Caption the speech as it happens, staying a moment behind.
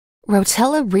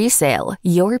Rotella Resale,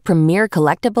 your premier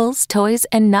collectibles, toys,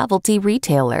 and novelty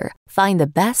retailer. Find the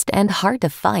best and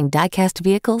hard-to-find die-cast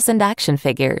vehicles and action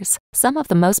figures. Some of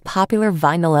the most popular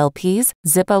vinyl LPs,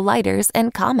 Zippo lighters,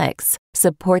 and comics.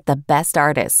 Support the best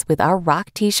artists with our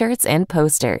rock t-shirts and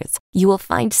posters. You will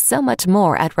find so much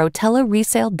more at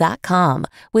RotellaResale.com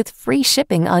with free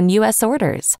shipping on U.S.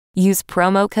 orders. Use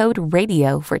promo code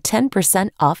RADIO for 10%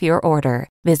 off your order.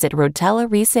 Visit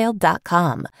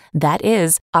RotellaResale.com. That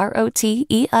is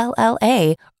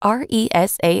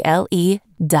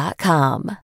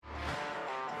RotellaResale.com.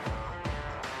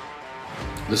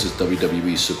 This is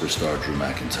WWE superstar Drew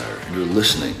McIntyre, and you're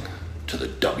listening to the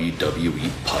WWE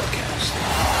Podcast.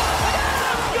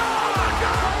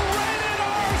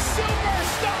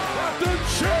 The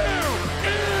champ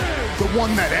is the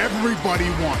one that everybody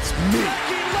wants, me.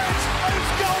 Becky Lynch is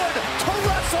going to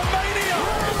WrestleMania.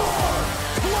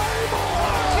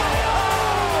 Claymore!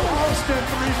 Austin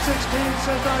 316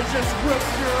 says I just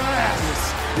whipped your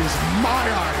ass. This is my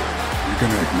idol. You're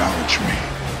going to acknowledge me.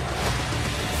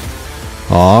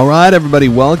 All right, everybody,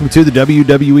 welcome to the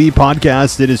WWE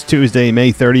Podcast. It is Tuesday,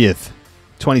 May 30th,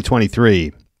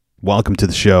 2023. Welcome to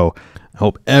the show. I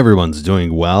hope everyone's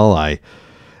doing well. I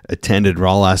attended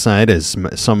Raw last night, as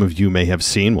some of you may have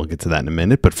seen. We'll get to that in a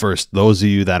minute. But first, those of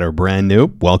you that are brand new,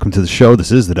 welcome to the show.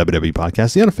 This is the WWE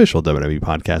Podcast, the unofficial WWE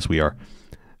Podcast. We are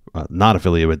not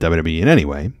affiliated with WWE in any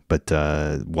way, but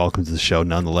welcome to the show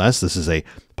nonetheless. This is a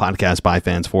podcast by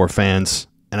fans for fans.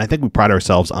 And I think we pride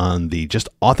ourselves on the just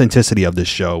authenticity of this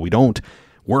show. We don't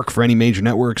work for any major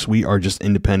networks. We are just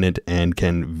independent and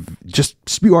can just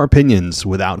spew our opinions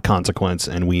without consequence.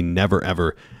 And we never,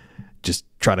 ever just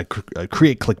try to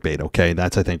create clickbait, okay?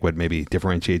 That's, I think, what maybe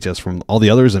differentiates us from all the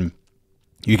others. And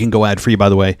you can go ad-free, by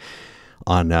the way,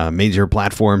 on major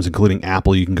platforms, including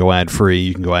Apple. You can go ad-free.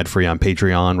 You can go ad-free on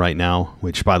Patreon right now,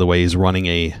 which, by the way, is running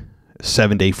a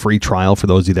 7-day free trial for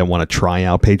those of you that want to try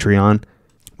out Patreon.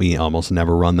 We almost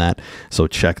never run that, so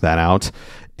check that out.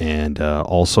 And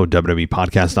also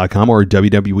WWEpodcast.com or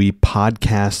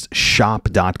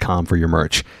WWEpodcastshop.com for your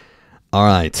merch. All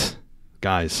right,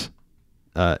 guys.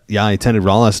 I attended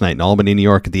Raw last night in Albany, New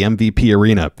York at the MVP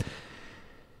Arena.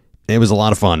 It was a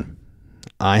lot of fun.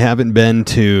 I haven't been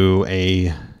to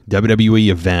a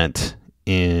WWE event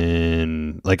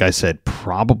in, like I said,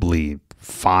 probably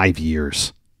 5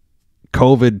 years.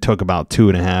 COVID took about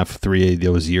 2.5, 3 of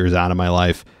those years out of my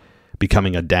life.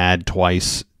 Becoming a dad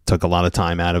twice took a lot of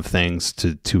time out of things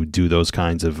to do those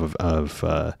kinds of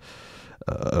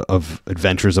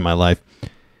adventures in my life.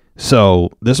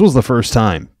 So this was the first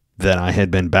time that I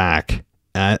had been back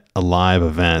at a live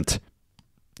event,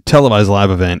 televised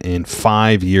live event, in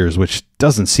 5 years, which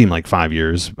doesn't seem like 5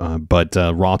 years, but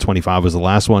Raw 25 was the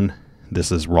last one.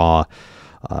 This is Raw,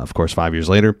 of course, 5 years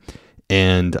later.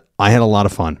 And I had a lot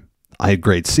of fun. I had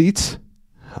great seats.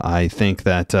 I think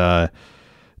that the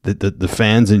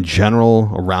fans in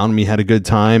general around me had a good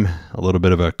time. A little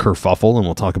bit of a kerfuffle, and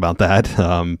we'll talk about that.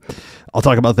 I'll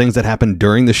talk about things that happened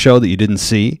during the show that you didn't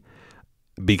see,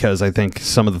 because I think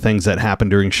some of the things that happen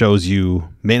during shows you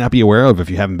may not be aware of if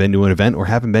you haven't been to an event or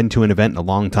haven't been to an event in a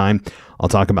long time. I'll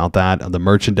talk about that, the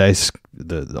merchandise,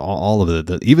 all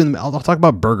of even I'll talk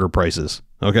about burger prices.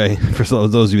 Okay, for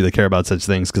those of you that care about such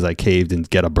things, because I caved and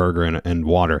get a burger and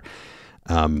water.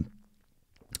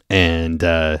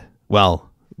 Well,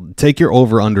 take your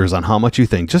over-unders on how much you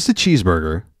think. Just a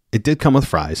cheeseburger. It did come with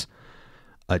fries.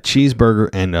 A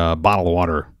cheeseburger and a bottle of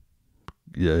water.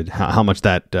 How much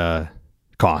that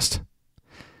cost?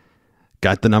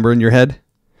 Got the number in your head?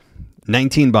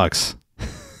 $19.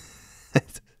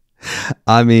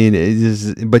 I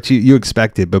mean, but you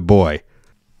expect it, but boy,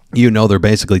 they're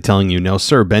basically telling you, no,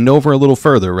 sir, bend over a little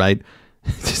further, right?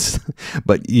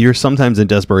 But you're sometimes in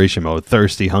desperation mode,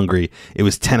 thirsty, hungry. It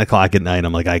was 10 o'clock at night.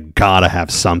 I'm like, I gotta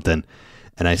have something.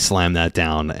 And I slammed that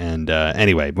down. And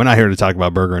anyway, we're not here to talk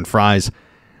about burger and fries.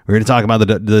 We're here to talk about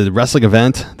the wrestling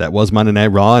event that was Monday Night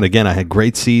Raw. And again, I had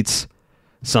great seats.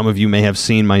 Some of you may have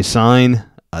seen my sign.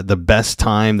 The best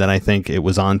time that I think it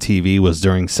was on TV was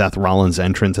during Seth Rollins'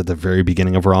 entrance at the very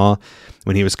beginning of Raw.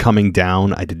 When he was coming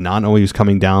down, I did not know he was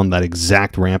coming down that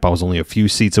exact ramp. I was only a few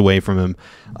seats away from him.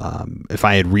 If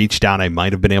I had reached out, I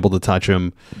might have been able to touch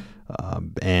him.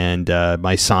 And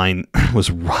my sign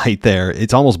was right there.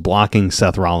 It's almost blocking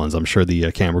Seth Rollins. I'm sure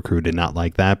the camera crew did not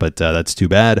like that, but that's too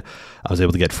bad. I was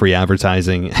able to get free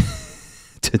advertising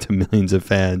to millions of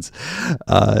fans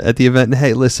at the event. And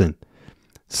hey, listen.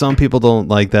 Some people don't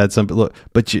like that.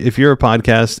 But if you're a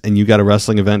podcast and you got a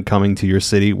wrestling event coming to your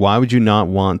city, why would you not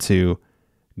want to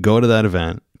go to that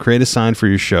event, create a sign for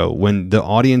your show when the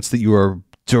audience that you are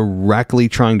directly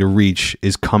trying to reach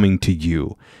is coming to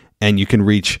you, and you can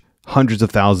reach hundreds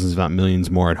of thousands, if not millions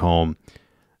more at home.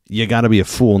 You got to be a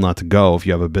fool not to go if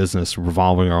you have a business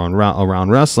revolving around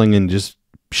wrestling, and just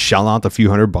shell out the few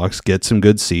 $100, get some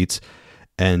good seats,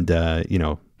 and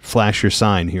flash your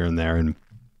sign here and there. And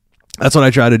that's what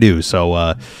I try to do.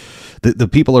 So the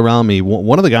people around me,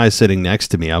 one of the guys sitting next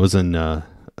to me, I was in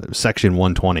section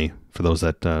 120, for those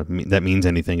that means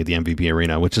anything at the MVP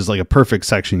Arena, which is like a perfect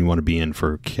section you want to be in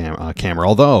for camera.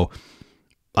 Although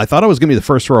I thought I was going to be the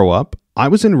first row up. I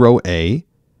was in row A,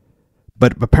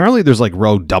 but apparently there's like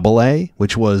row AA,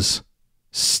 which was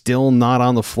still not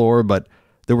on the floor, but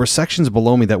there were sections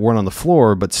below me that weren't on the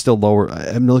floor, but still lower.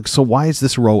 I'm like, so why is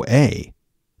this row A?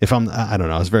 I don't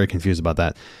know. I was very confused about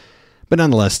that, but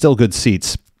nonetheless, still good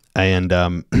seats. And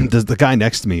the guy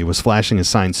next to me was flashing his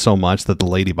sign so much that the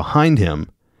lady behind him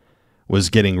was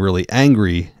getting really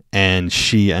angry, and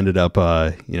she ended up,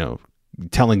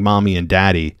 telling mommy and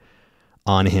daddy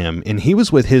on him. And he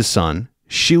was with his son.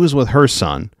 She was with her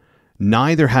son.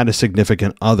 Neither had a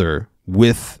significant other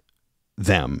with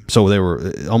them. So they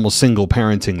were almost single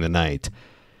parenting the night.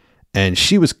 And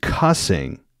she was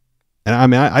cussing. And I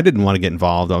mean, I didn't want to get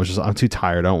involved. I'm too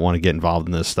tired. I don't want to get involved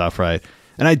in this stuff, right?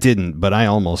 And I didn't, but I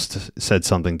almost said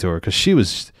something to her because she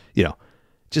was,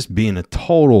 just being a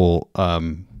total,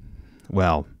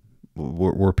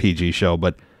 we're PG show,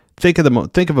 but think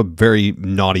of a very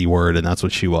naughty word, and that's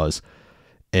what she was.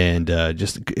 And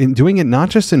just in doing it, not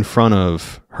just in front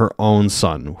of her own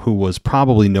son, who was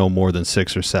probably no more than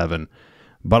 6 or 7,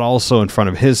 but also in front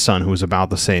of his son, who was about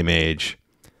the same age.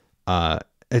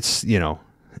 It's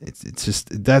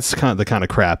just, that's the kind of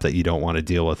crap that you don't want to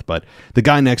deal with. But the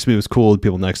guy next to me was cool. The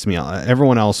people next to me,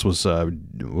 everyone else was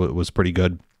pretty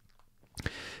good.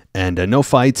 And no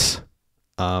fights.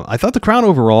 I thought the crowd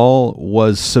overall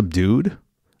was subdued.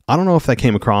 I don't know if that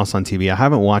came across on TV. I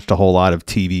haven't watched a whole lot of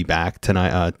TV back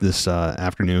tonight, this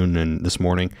afternoon and this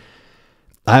morning.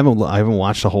 I haven't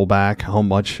watched a whole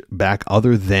much back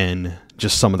other than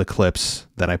just some of the clips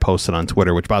that I posted on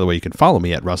Twitter, which, by the way, you can follow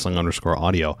me at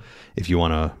wrestling_audio if you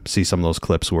want to see some of those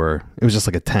clips where it was just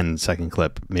like a 10-second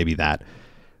clip, maybe that,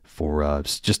 for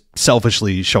just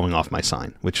selfishly showing off my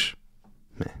sign, which,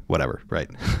 whatever, right?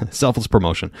 Selfless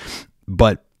promotion.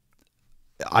 But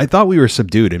I thought we were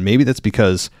subdued, and maybe that's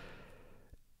because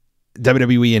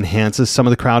WWE enhances some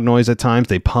of the crowd noise at times.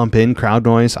 They pump in crowd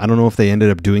noise. I don't know if they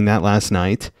ended up doing that last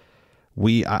night.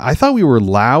 I thought we were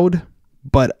loud,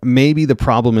 but maybe the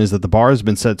problem is that the bar has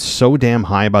been set so damn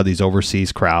high by these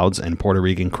overseas crowds and Puerto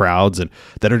Rican crowds and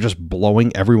that are just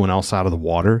blowing everyone else out of the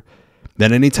water,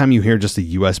 that anytime you hear just a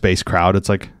US-based crowd, it's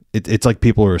like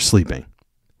people are sleeping.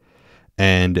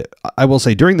 And I will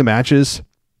say, during the matches,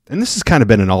 and this has kind of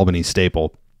been an Albany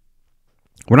staple,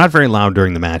 we're not very loud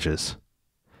during the matches.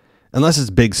 Unless it's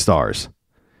big stars.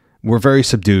 We're very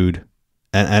subdued.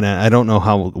 And I don't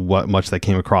know what much that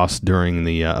came across during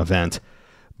the event.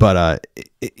 But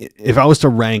if I was to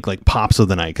rank like pops of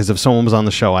the night, because if someone was on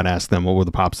the show, I'd ask them what were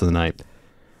the pops of the night.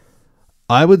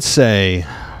 I would say,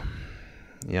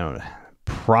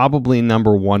 probably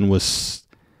number 1 was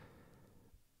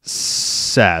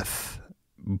Seth,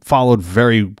 followed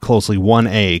very closely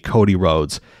 1A, Cody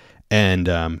Rhodes. And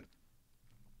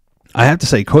I have to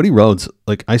say, Cody Rhodes,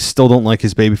 like, I still don't like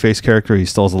his babyface character. He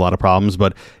still has a lot of problems,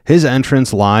 but his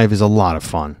entrance live is a lot of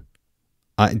fun.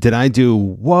 Did I do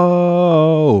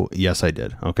whoa? Yes, I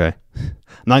did. Okay. I'm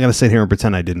not going to sit here and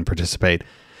pretend I didn't participate,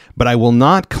 but I will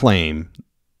not claim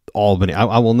Albany.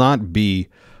 I will not be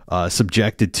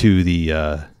subjected to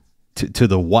the to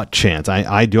the what chants.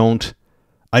 I don't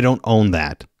own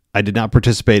that. I did not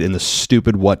participate in the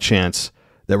stupid what chants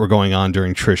that were going on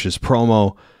during Trish's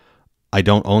promo. I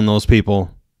don't own those people.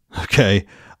 Okay.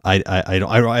 I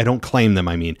don't claim them.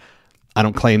 I mean, I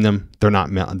don't claim them. They're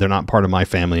not part of my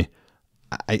family.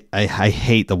 I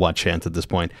hate the what chant at this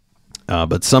point.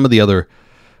 But some of the other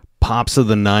pops of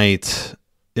the night,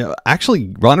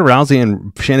 actually Ronda Rousey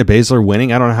and Shayna Baszler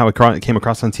winning. I don't know how it came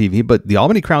across on TV, but the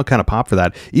Albany crowd kind of popped for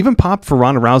that. Even popped for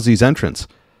Ronda Rousey's entrance.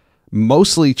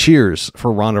 Mostly cheers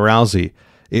for Ronda Rousey.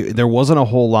 There wasn't a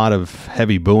whole lot of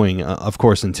heavy booing, of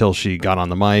course, until she got on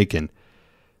the mic and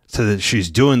said that she's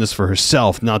doing this for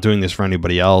herself, not doing this for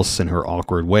anybody else in her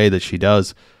awkward way that she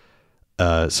does.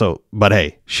 But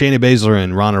hey, Shayna Baszler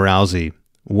and Ronda Rousey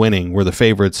winning were the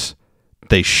favorites.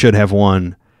 They should have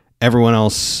won. Everyone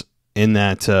else in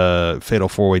that Fatal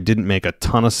 4-Way didn't make a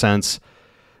ton of sense.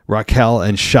 Raquel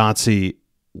and Shotzi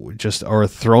just are a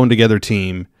thrown together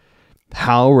team.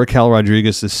 How Raquel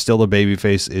Rodriguez is still a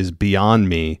babyface is beyond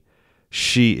me.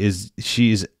 She's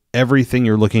everything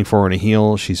you're looking for in a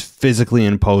heel. She's physically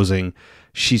imposing.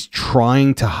 She's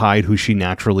trying to hide who she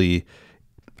naturally,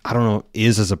 I don't know,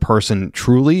 is as a person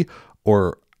truly,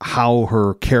 or how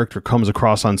her character comes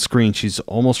across on screen. She's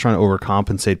almost trying to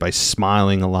overcompensate by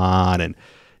smiling a lot, and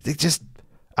they just,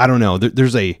 I don't know.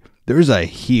 There's a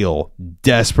heel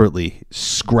desperately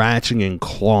scratching and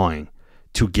clawing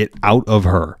to get out of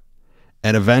her,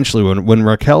 and eventually, when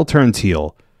Raquel turns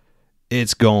heel,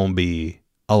 it's gonna be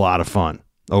a lot of fun.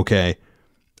 Okay,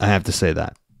 I have to say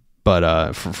that.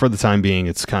 But for the time being,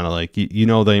 it's kind of like, they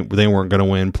weren't going to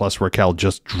win. Plus, Raquel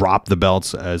just dropped the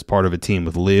belts as part of a team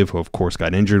with Liv, who, of course,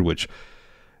 got injured, which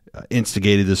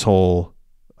instigated this whole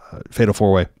Fatal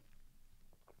 4-Way.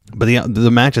 But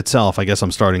the match itself, I guess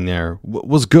I'm starting there,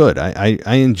 was good.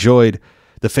 I enjoyed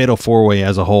the Fatal 4-Way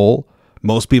as a whole.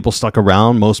 Most people stuck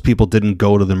around. Most people didn't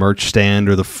go to the merch stand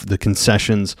or the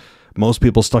concessions. Most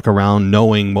people stuck around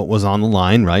knowing what was on the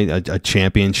line, right? A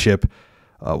championship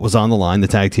was on the line, the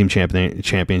tag team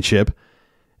championship,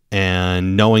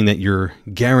 and knowing that you're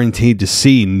guaranteed to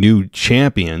see new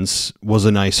champions was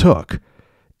a nice hook.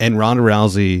 And Ronda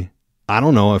Rousey, I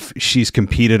don't know if she's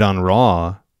competed on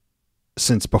Raw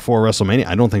since before WrestleMania.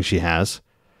 I don't think she has.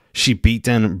 She beat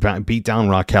down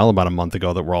Raquel about a month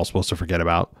ago that we're all supposed to forget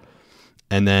about,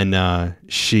 and then her and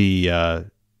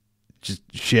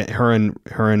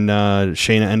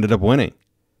Shayna ended up winning,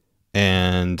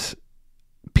 and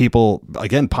people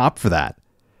again popped for that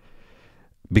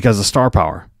because of star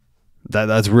power.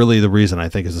 That's really the reason, I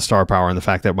think, is the star power and the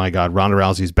fact that, my God, Ronda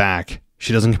Rousey's back.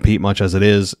 She doesn't compete much as it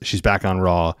is. She's back on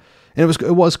Raw, and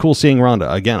it was cool seeing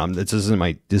Ronda again. This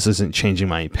isn't changing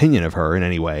my opinion of her in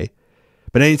any way,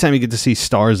 but anytime you get to see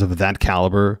stars of that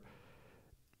caliber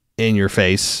in your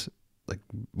face, like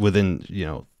within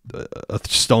a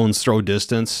stone's throw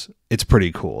distance, it's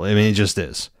pretty cool. I mean, it just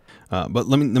is. But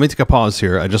let me take a pause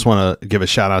here. I just want to give a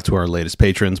shout out to our latest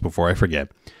patrons before I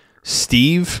forget.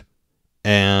 Steve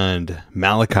and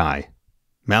Malachi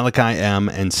M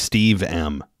and Steve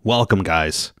M. Welcome,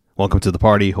 guys. Welcome to the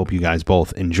party. Hope you guys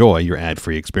both enjoy your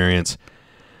ad-free experience.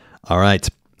 All right.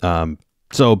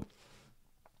 So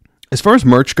as far as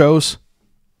merch goes,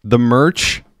 the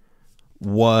merch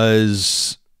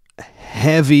was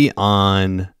heavy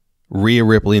on Rhea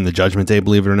Ripley and the Judgment Day,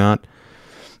 believe it or not.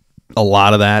 A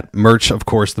lot of that merch, of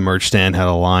course, the merch stand had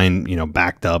a line,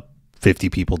 backed up 50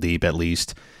 people deep at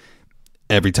least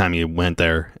every time you went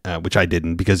there, which I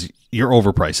didn't because you're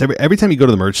overpriced. Every time you go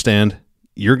to the merch stand,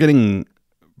 you're paying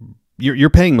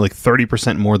like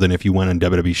 30% more than if you went on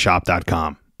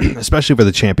WWEshop.com, especially for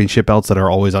the championship belts that are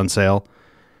always on sale.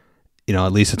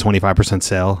 At least a 25%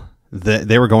 sale.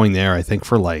 They were going there, I think,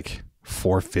 for like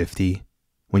 $450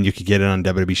 when you could get it on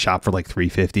WWE Shop for like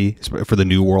 $350 for the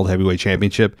new World Heavyweight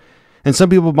Championship. And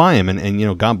some people buy them,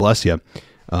 and God bless you.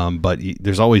 But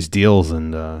there's always deals,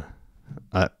 and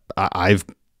I've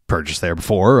purchased there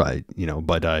before.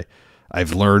 But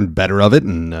I've learned better of it,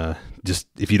 and just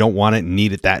if you don't want it and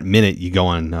need it that minute, you go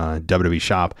on WWE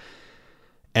Shop.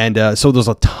 And so there's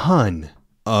a ton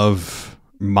of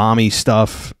mommy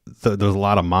stuff. There's a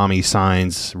lot of mommy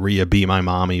signs. Rhea Be My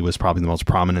Mommy was probably the most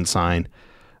prominent sign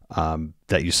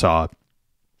that you saw.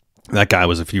 That guy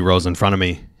was a few rows in front of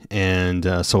me.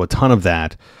 And so a ton of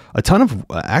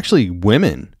actually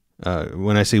women,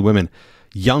 when I say women,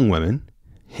 young women,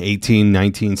 18,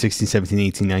 19, 16, 17,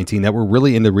 18, 19, that were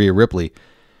really into Rhea Ripley.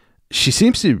 She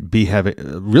seems to be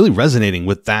really resonating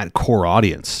with that core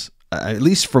audience, at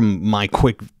least from my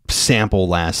quick sample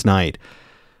last night.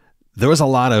 There was a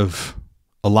lot of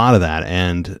that,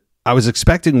 and I was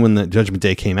expecting when the Judgment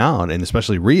Day came out, and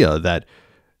especially Rhea, that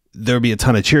there would be a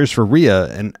ton of cheers for Rhea,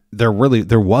 and there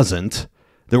wasn't.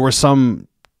 There were some,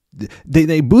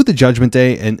 they booed the Judgment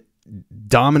Day, and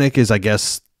Dominic is, I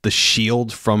guess, the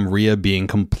shield from Rhea being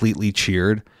completely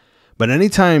cheered. But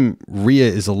anytime Rhea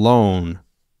is alone,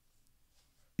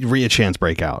 Rhea chants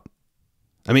break out.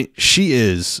 I mean, she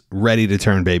is ready to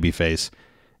turn babyface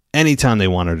anytime they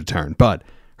want her to turn. But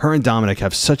her and Dominic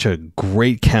have such a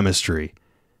great chemistry.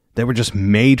 They were just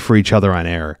made for each other on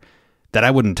air that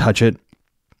I wouldn't touch it,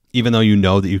 even though you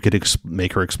know that you could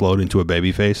make her explode into a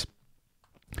babyface.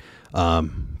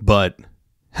 But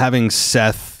having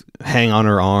Seth hang on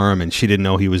her arm and she didn't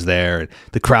know he was there, and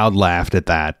the crowd laughed at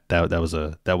that. That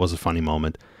was a funny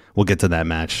moment. We'll get to that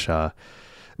match.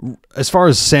 As far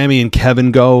as Sammy and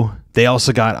Kevin go, they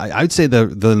also got, I'd say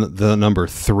the number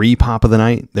 3 pop of the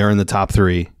night. They're in the top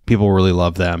 3. People really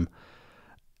love them.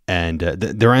 And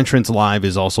their entrance live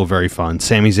is also very fun.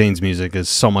 Sami Zayn's music is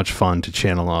so much fun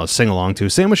to sing along to.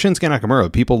 Same with Shinsuke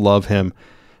Nakamura. People love him.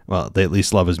 Well, they at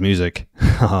least love his music.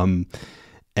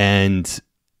 And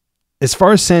as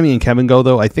far as Sammy and Kevin go,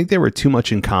 though, I think they were too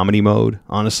much in comedy mode,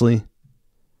 honestly.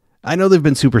 I know they've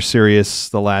been super serious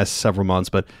the last several months,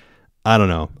 but I don't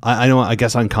know. I know. I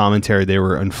guess on commentary they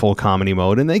were in full comedy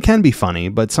mode, and they can be funny,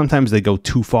 but sometimes they go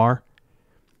too far.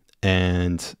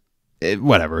 And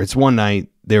whatever. It's one night.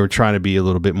 They were trying to be a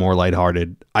little bit more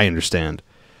lighthearted. I understand,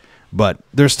 but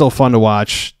they're still fun to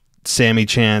watch. Sammy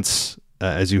chants,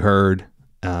 as you heard,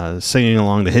 singing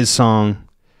along to his song.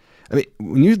 I mean,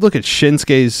 when you look at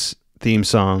Shinsuke's theme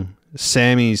song,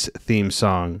 Sammy's theme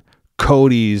song,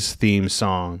 Cody's theme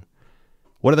song,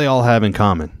 what do they all have in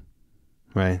common?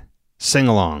 Right? Sing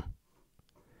along.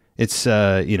 It's,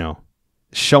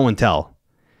 show and tell.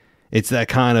 It's that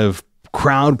kind of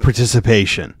crowd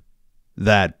participation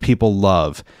that people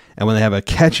love. And when they have a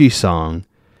catchy song,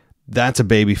 that's a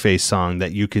babyface song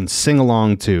that you can sing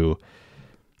along to.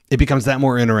 It becomes that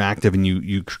more interactive, and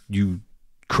you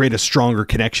create a stronger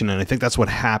connection. And I think that's what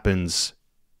has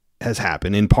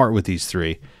happened in part with these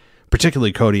three,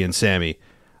 particularly Cody and Sammy,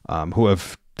 who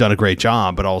have done a great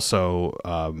job, but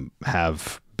also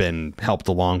have been helped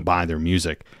along by their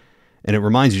music. And it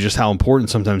reminds you just how important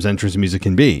sometimes entrance music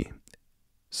can be.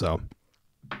 So,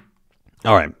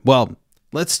 all right. Well,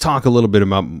 let's talk a little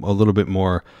bit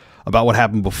more about what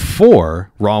happened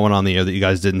before Raw went on the air that you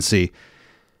guys didn't see.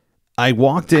 I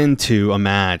walked into a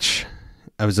match.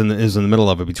 It was in the middle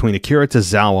of it between Akira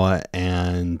Tozawa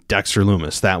and Dexter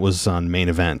Lumis. That was on Main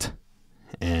Event,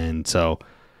 and so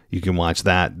you can watch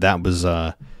that. That was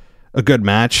a good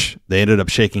match. They ended up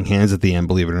shaking hands at the end,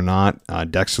 believe it or not.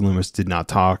 Dexter Lumis did not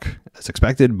talk as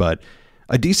expected, but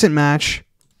a decent match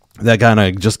that kind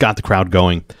of just got the crowd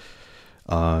going,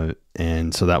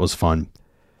 and so that was fun.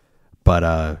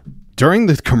 But during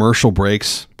the commercial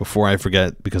breaks, before I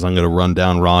forget, because I'm going to run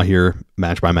down Raw here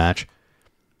match by match.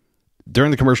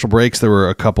 During the commercial breaks, there were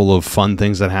a couple of fun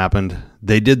things that happened.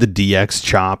 They did the DX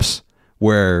chops,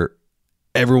 where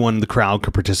everyone in the crowd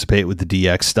could participate with the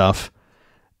DX stuff.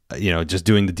 Just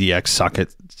doing the DX suck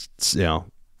it,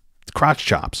 crotch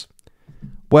chops.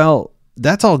 Well,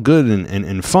 that's all good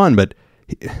and fun, but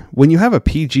when you have a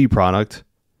PG product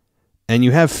and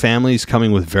you have families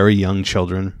coming with very young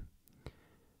children,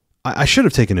 I should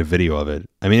have taken a video of it.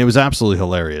 I mean, it was absolutely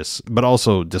hilarious, but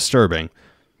also disturbing.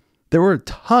 There were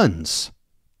tons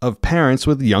of parents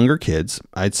with younger kids,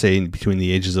 I'd say between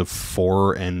the ages of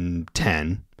 4 and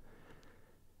 10,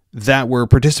 that were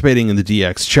participating in the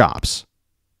DX chops.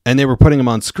 And they were putting them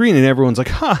on screen, and everyone's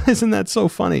like, isn't that so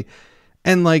funny?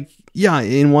 And yeah,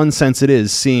 in one sense it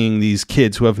is, seeing these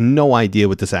kids who have no idea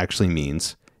what this actually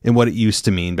means and what it used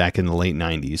to mean back in the late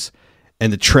 90s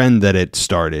and the trend that it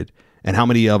started, and how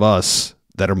many of us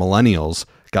that are millennials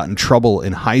got in trouble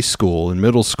in high school and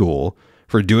middle school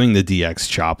for doing the DX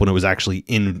chop when it was actually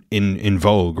in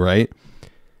vogue, right?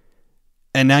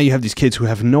 And now you have these kids who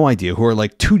have no idea, who are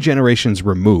like 2 generations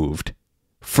removed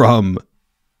from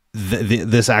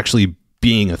this actually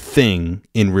being a thing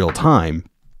in real time.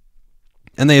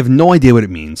 And they have no idea what it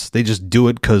means. They just do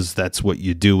it because that's what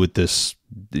you do with this,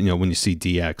 when you see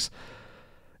DX.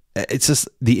 It's just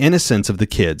the innocence of the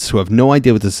kids who have no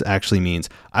idea what this actually means.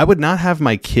 I would not have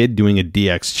my kid doing a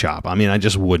DX chop. I mean, I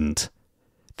just wouldn't.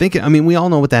 We all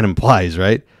know what that implies,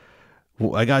 right?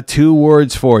 I got 2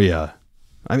 words for you.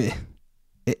 I mean,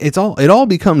 it all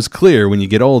becomes clear when you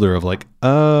get older of like,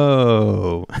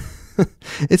 oh,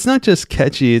 it's not just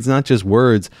catchy. It's not just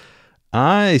words.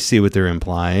 I see what they're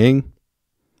implying.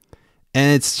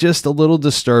 And it's just a little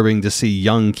disturbing to see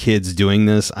young kids doing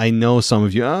this. I know some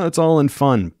of you, it's all in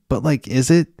fun, but is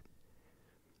it?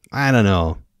 I don't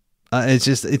know.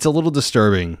 It's a little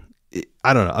disturbing.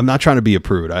 I don't know. I'm not trying to be a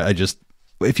prude.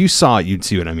 If you saw it, you'd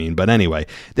see what I mean. But anyway,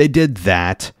 they did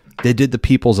that. They did the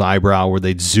people's eyebrow where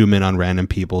they'd zoom in on random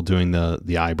people doing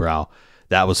the eyebrow.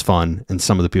 That was fun. And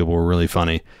some of the people were really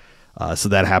funny. So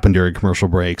that happened during commercial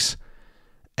breaks.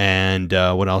 And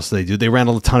what else did they do? They ran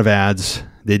a ton of ads.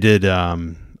 They did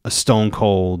a Stone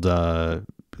Cold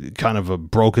kind of a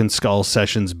Broken Skull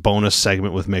Sessions bonus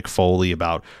segment with Mick Foley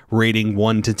about rating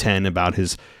 1 to 10 about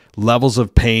his levels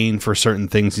of pain for certain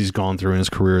things he's gone through in his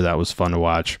career. That was fun to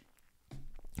watch.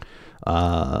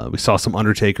 We saw some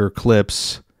Undertaker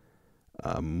clips.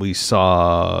 We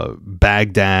saw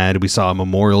Baghdad. We saw a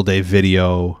Memorial Day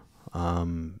video.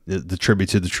 The tribute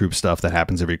to the troop stuff that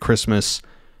happens every Christmas.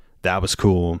 That was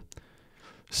cool.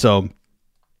 So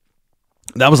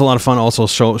that was a lot of fun. Also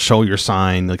show your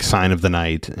sign, sign of the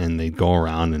night, and they'd go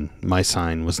around, and my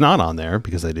sign was not on there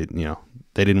because they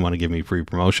didn't want to give me free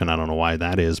promotion. I don't know why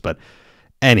that is, but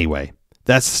anyway,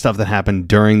 that's the stuff that happened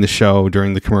during the show,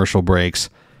 during the commercial breaks,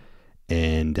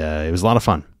 and it was a lot of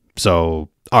fun. So,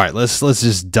 all right, let's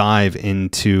just dive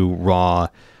into Raw.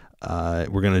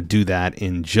 We're going to do that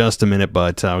in just a minute,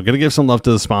 but we're going to give some love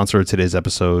to the sponsor of today's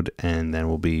episode, and then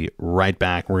we'll be right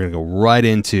back. We're going to go right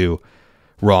into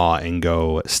Raw and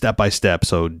go step by step,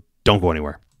 so don't go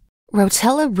anywhere.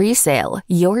 Rotella Resale,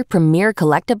 your premier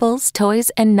collectibles, toys,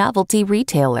 and novelty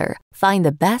retailer. Find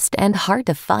the best and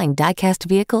hard-to-find die-cast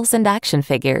vehicles and action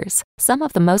figures. Some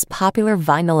of the most popular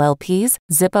vinyl LPs,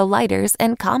 Zippo lighters,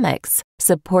 and comics.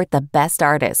 Support the best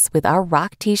artists with our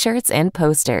rock t-shirts and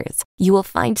posters. You will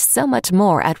find so much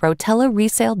more at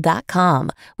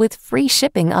RotellaResale.com with free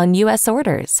shipping on U.S.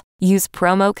 orders. Use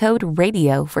promo code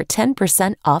RADIO for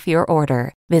 10% off your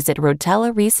order. Visit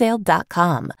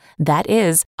RotellaResale.com. That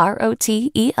is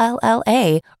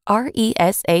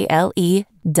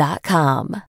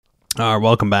RotellaResale.com. All right,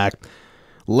 welcome back.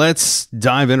 Let's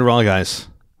dive into Raw, guys.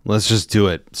 Let's just do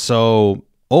it. So,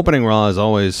 opening Raw is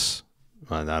always,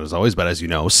 well, not as always, but as you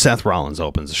know, Seth Rollins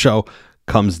opens the show,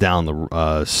 comes down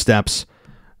the steps,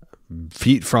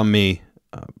 feet from me,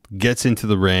 gets into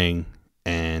the ring,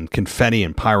 and confetti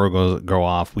and pyro go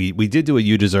off. We did do a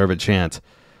 "You Deserve It" chant,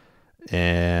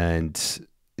 and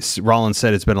Rollins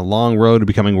said it's been a long road to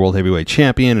becoming World Heavyweight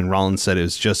Champion, and Rollins said it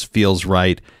just feels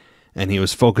right. And he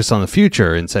was focused on the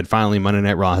future and said, finally, Monday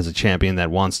Night Raw has a champion that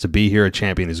wants to be here, a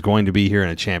champion who's going to be here, and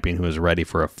a champion who is ready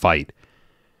for a fight.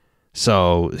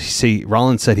 So, see,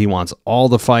 Rollins said he wants all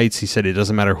the fights. He said it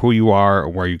doesn't matter who you are or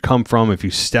where you come from. If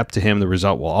you step to him, the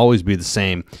result will always be the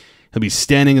same. He'll be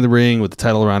standing in the ring with the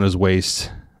title around his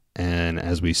waist, and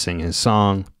as we sing his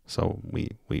song. So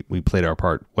we played our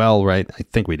part well, right? I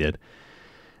think we did.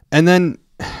 And then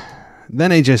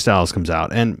AJ Styles comes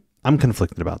out, and I'm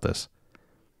conflicted about this.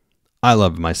 I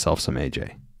love myself some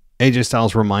AJ. AJ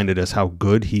Styles reminded us how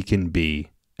good he can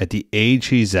be at the age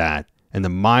he's at and the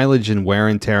mileage and wear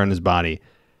and tear on his body.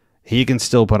 He can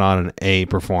still put on an A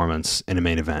performance in a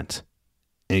main event.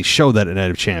 And he showed that at Night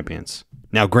of Champions.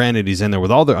 Now, granted, he's in there with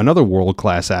another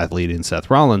world-class athlete in Seth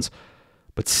Rollins,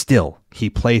 but still, he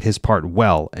played his part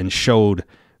well and showed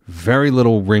very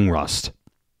little ring rust.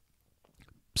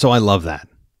 So I love that.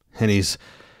 And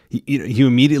you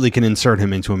immediately can insert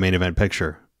him into a main event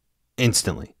picture.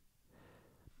 Instantly.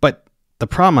 But the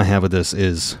problem I have with this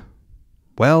is,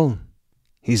 well,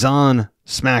 he's on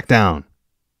SmackDown.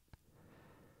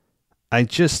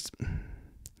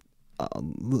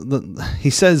 He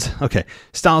says, okay,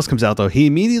 Styles comes out though. He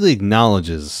immediately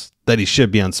acknowledges that he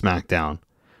should be on SmackDown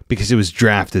because he was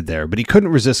drafted there, but he couldn't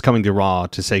resist coming to Raw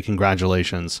to say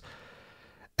congratulations.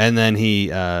 And then he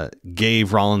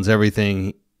gave Rollins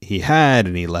everything he had,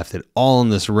 and he left it all in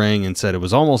this ring and said it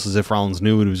was almost as if Rollins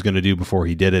knew what he was going to do before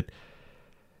he did it.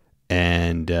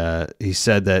 And he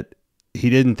said that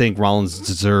he didn't think Rollins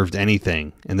deserved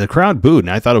anything. And the crowd booed,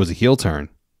 and I thought it was a heel turn.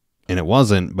 And it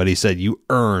wasn't, but he said, you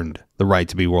earned the right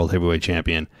to be World Heavyweight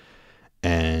Champion.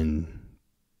 And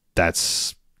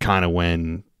that's kind of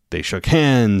when they shook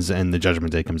hands and the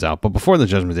Judgment Day comes out. But before the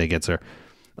Judgment Day gets there,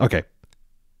 okay,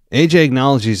 AJ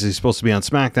acknowledges he's supposed to be on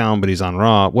SmackDown, but he's on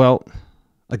Raw. Well,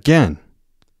 again,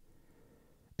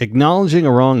 acknowledging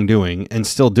a wrongdoing and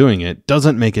still doing it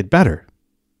doesn't make it better.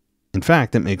 In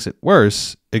fact, it makes it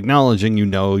worse, acknowledging you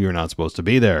know you're not supposed to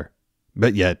be there,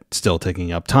 but yet still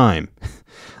taking up time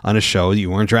on a show that you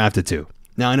weren't drafted to.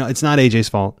 Now, I know it's not AJ's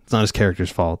fault. It's not his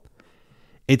character's fault.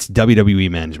 It's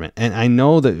WWE management. And I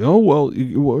know that, oh, well,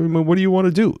 what do you want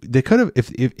to do? They could have,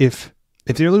 if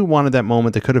they really wanted that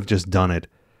moment, they could have just done it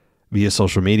via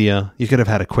social media. You could have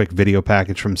had a quick video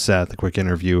package from Seth, a quick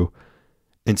interview.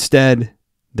 Instead,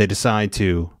 they decide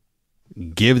to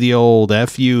give the old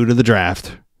F you to the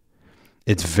draft.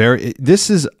 This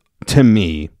is, to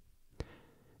me,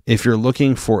 if you're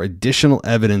looking for additional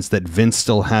evidence that Vince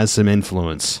still has some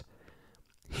influence,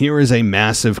 here is a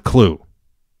massive clue.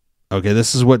 Okay,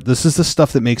 this is the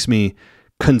stuff that makes me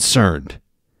concerned.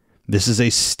 This is a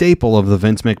staple of the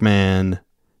Vince McMahon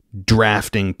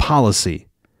drafting policy.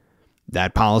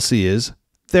 That policy is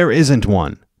there isn't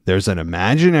one. There's an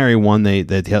imaginary one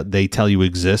they tell you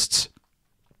exists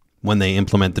when they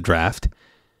implement the draft.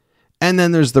 And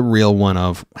then there's the real one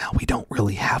of, well, we don't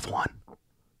really have one.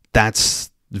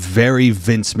 That's very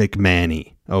Vince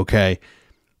McMahon-y, okay?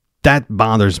 That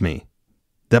bothers me.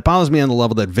 That bothers me on the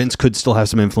level that Vince could still have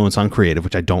some influence on creative,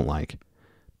 which I don't like.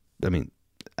 I mean,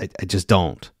 I just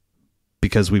don't.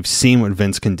 Because we've seen what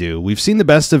Vince can do. We've seen the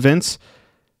best of Vince,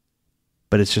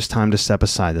 but it's just time to step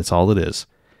aside. That's all it is.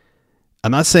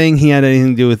 I'm not saying he had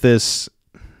anything to do with this,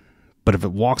 but if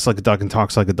it walks like a duck and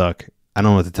talks like a duck, I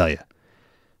don't know what to tell you.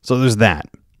 So there's that.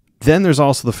 Then there's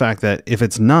also the fact that if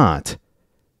it's not,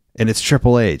 and it's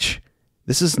Triple H,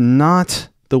 this is not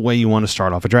the way you want to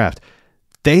start off a draft.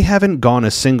 They haven't gone a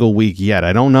single week yet,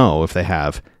 I don't know if they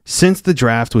have, since the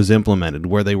draft was implemented,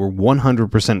 where they were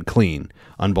 100% clean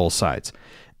on both sides.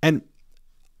 And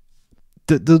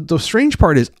the strange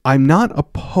part is, I'm not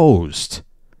opposed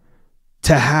to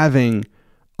to having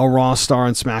a Raw star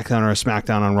on SmackDown or a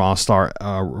SmackDown on Raw star,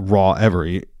 Raw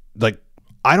ever. Like,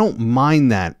 I don't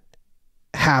mind that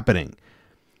happening.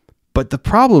 But the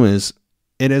problem is,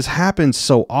 it has happened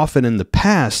so often in the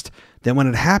past that when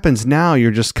it happens now,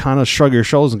 you're just kind of shrug your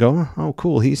shoulders and go, oh,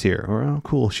 cool, he's here. Or, oh,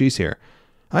 cool, she's here.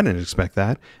 I didn't expect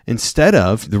that. Instead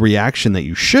of the reaction that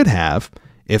you should have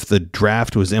if the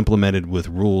draft was implemented with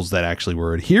rules that actually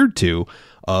were adhered to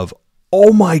of,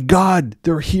 oh my God,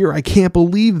 they're here. I can't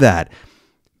believe that.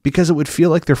 Because it would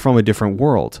feel like they're from a different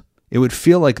world. It would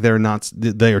feel like they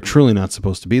are truly not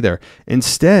supposed to be there.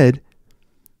 Instead,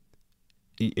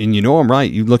 and you know I'm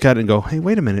right, you look at it and go, hey,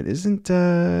 wait a minute,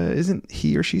 isn't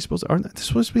he or she aren't they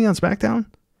supposed to be on SmackDown?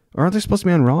 Or aren't they supposed to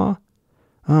be on Raw?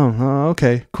 Oh,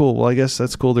 okay, cool. Well, I guess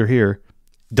that's cool they're here.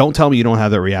 Don't tell me you don't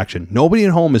have that reaction. Nobody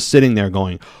at home is sitting there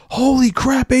going, holy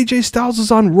crap, AJ Styles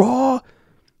is on Raw?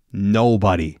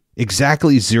 Nobody.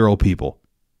 Exactly 0 people.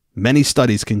 Many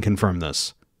studies can confirm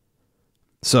this.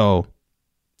 So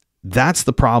that's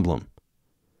the problem.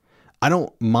 I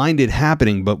don't mind it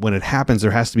happening, but when it happens,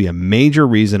 there has to be a major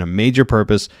reason, a major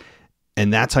purpose,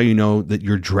 and that's how you know that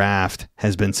your draft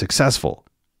has been successful.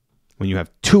 When you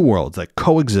have 2 worlds that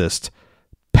coexist,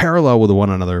 parallel with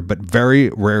one another, but very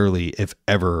rarely, if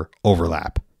ever,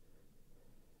 overlap.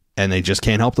 And they just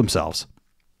can't help themselves.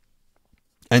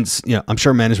 And I'm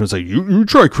sure management's like, you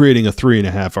try creating a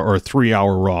 3.5 or a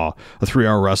 3-hour Raw, a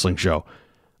 3-hour wrestling show.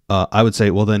 I would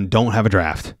say, well, then don't have a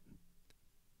draft.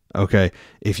 Okay.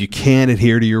 If you can't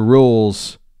adhere to your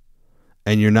rules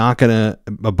and you're not going to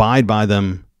abide by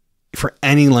them for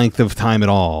any length of time at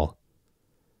all,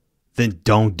 then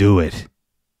don't do it.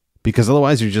 Because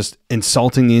otherwise you're just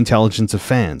insulting the intelligence of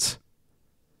fans.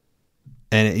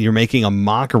 And you're making a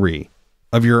mockery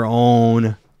of your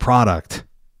own product.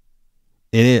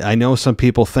 I know some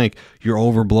people think you're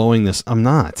overblowing this. I'm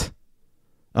not.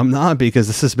 Because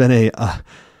this has been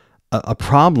a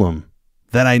problem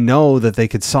that I know that they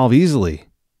could solve easily.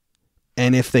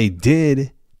 And if they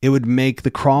did, it would make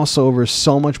the crossover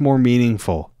so much more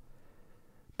meaningful.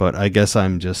 But I guess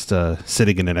I'm just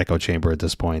sitting in an echo chamber at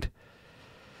this point.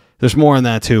 There's more on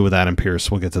that too with Adam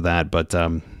Pearce. We'll get to that. But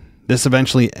this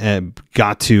eventually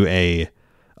got to a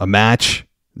match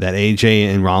that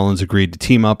AJ and Rollins agreed to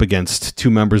team up against 2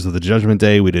 members of the Judgment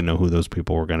Day. We didn't know who those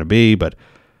people were going to be, but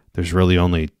there's really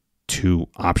only 2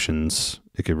 options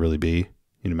it could really be. You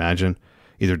can imagine.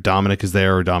 Either Dominic is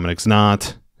there or Dominic's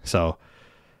not. So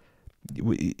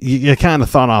you kind of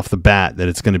thought off the bat that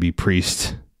it's going to be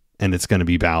Priest and it's going to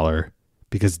be Balor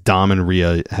because Dom and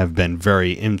Rhea have been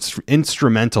very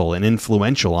instrumental and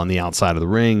influential on the outside of the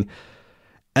ring.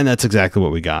 And that's exactly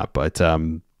what we got. But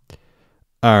all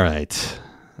right.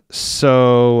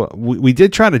 So we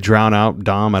did try to drown out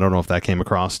Dom. I don't know if that came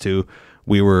across too.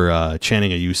 We were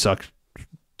chanting a "You Suck"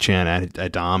 chant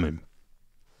at Dom and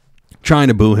trying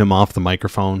to boo him off the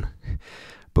microphone.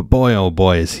 But boy, oh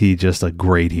boy, is he just a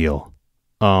great heel.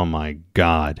 Oh my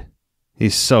God.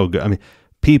 He's so good. I mean,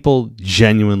 people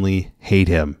genuinely hate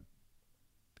him.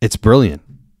 It's brilliant.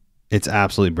 It's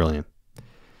absolutely brilliant.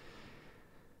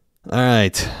 All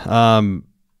right.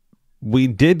 We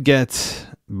did get,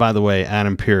 by the way,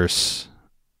 Adam Pearce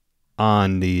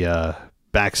on the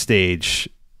backstage,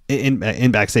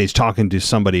 in backstage talking to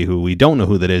somebody who we don't know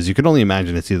who that is. You can only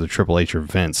imagine it's either Triple H or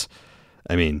Vince.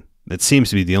 I mean, it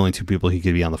seems to be the only 2 people he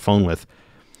could be on the phone with.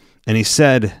 And he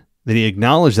said that he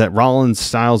acknowledged that Rollins,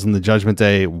 Styles, and the Judgment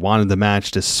Day wanted the match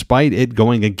despite it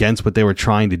going against what they were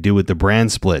trying to do with the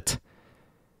brand split.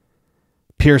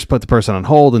 Pearce put the person on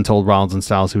hold and told Rollins and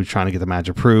Styles he was trying to get the match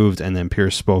approved, and then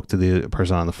Pearce spoke to the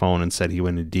person on the phone and said he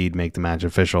would indeed make the match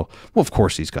official. Well, of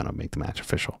course he's going to make the match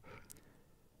official.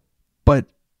 But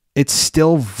it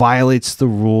still violates the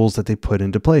rules that they put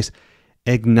into place.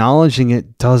 Acknowledging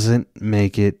it doesn't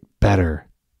make it better.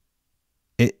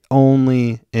 It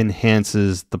only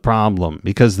enhances the problem,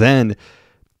 because then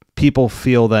people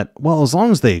feel that, well, as long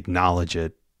as they acknowledge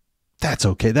it, that's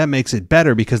okay. That makes it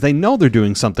better because they know they're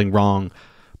doing something wrong.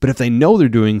 But if they know they're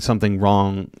doing something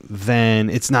wrong, then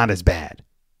it's not as bad.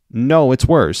 No, it's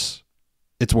worse.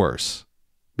 It's worse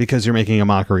because you're making a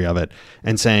mockery of it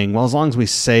and saying, well, as long as we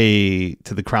say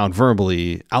to the crowd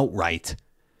verbally, outright,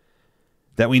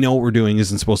 that we know what we're doing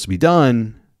isn't supposed to be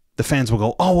done, the fans will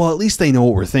go, oh, well, at least they know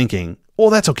what we're thinking. Well,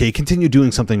 that's okay. Continue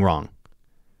doing something wrong.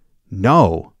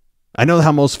 No. I know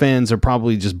how most fans are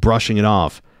probably just brushing it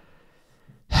off.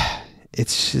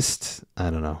 It's just, I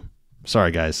don't know.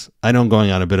 Sorry, guys. I know I'm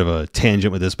going on a bit of a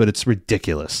tangent with this, but it's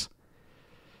ridiculous.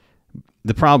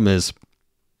 The problem is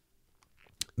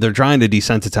they're trying to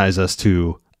desensitize us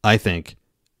to, I think,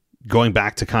 going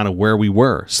back to kind of where we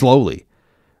were slowly,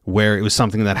 where it was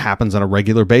something that happens on a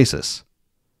regular basis.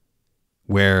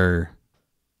 where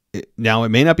now it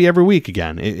may not be every week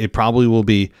again. It probably will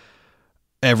be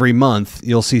every month.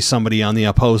 You'll see somebody on the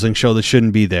opposing show that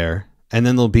shouldn't be there. And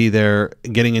then they'll be there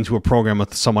getting into a program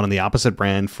with someone on the opposite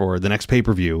brand for the next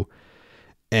pay-per-view.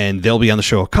 And they'll be on the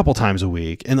show a couple times a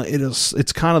week. And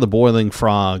it's kind of the boiling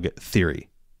frog theory.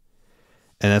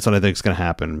 And that's what I think is going to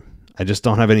happen. I just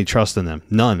don't have any trust in them.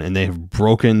 None. And they have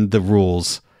broken the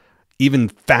rules even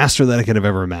faster than I could have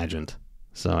ever imagined.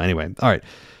 So anyway, all right.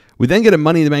 We then get a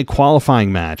Money in the Bank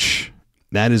qualifying match.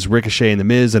 That is Ricochet and The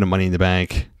Miz in a Money in the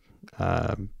Bank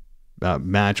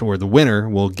match, where the winner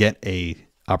will get a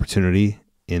opportunity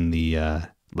in the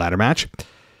ladder match.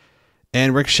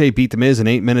 And Ricochet beat The Miz in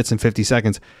 8 minutes and 50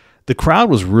 seconds. The crowd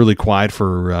was really quiet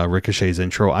for Ricochet's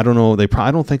intro. I don't know.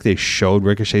 I don't think they showed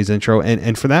Ricochet's intro.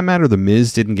 And for that matter, The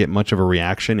Miz didn't get much of a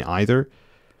reaction either.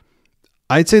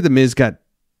 I'd say The Miz got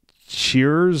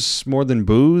cheers more than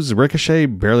boos. Ricochet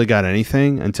barely got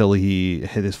anything until he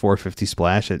hit his 450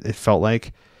 splash. It felt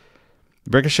like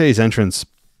Ricochet's entrance.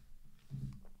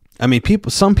 I mean,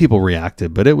 some people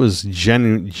reacted, but it was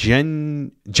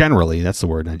generally, that's the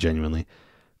word, not genuinely,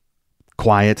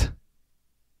 quiet.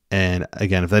 And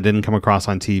again, if that didn't come across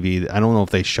on TV, I don't know if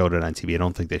they showed it on TV. I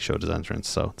don't think they showed his entrance,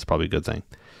 so it's probably a good thing.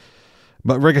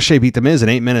 But Ricochet beat The Miz in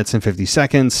 8 minutes and 50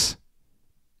 seconds.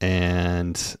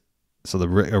 And so the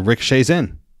Ricochet's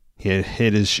in. He had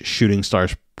hit his shooting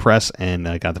stars press and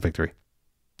got the victory.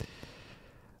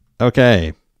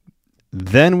 Okay.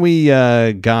 Then we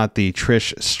got the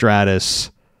Trish Stratus,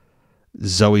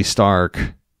 Zoe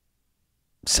Stark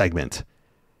segment.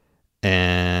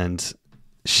 And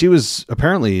she was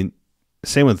apparently,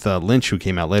 same with Lynch, who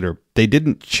came out later, they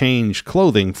didn't change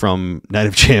clothing from Night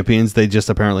of Champions. They just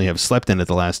apparently have slept in it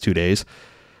the last 2 days,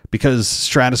 because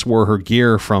Stratus wore her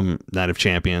gear from Night of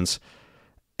Champions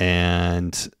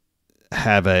and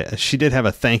she did have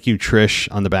a thank you Trish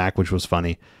on the back, which was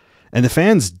funny. And the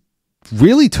fans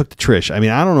really took to Trish. I mean,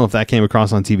 I don't know if that came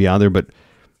across on TV either, but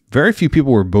very few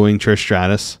people were booing Trish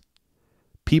Stratus.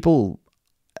 People,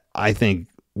 I think,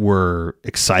 were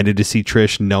excited to see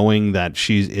Trish, knowing that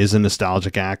she is a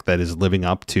nostalgic act that is living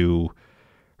up to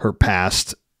her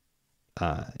past,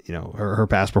 her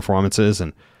past performances.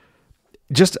 And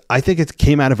just, I think it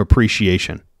came out of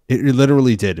appreciation. It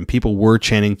literally did. And people were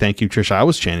chanting, thank you, Trish. I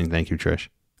was chanting, thank you, Trish.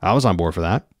 I was on board for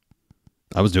that.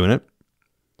 I was doing it.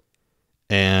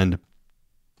 And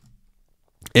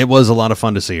it was a lot of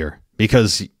fun to see her,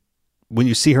 because when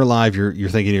you see her live, you're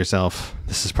thinking to yourself,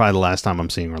 this is probably the last time I'm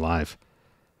seeing her live.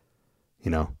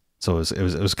 So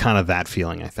it was kind of that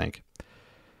feeling, I think.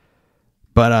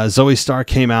 But Zoe Stark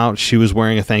came out. She was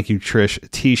wearing a Thank You Trish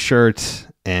t-shirt,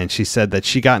 and she said that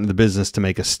she got into the business to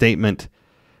make a statement,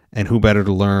 and who better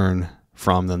to learn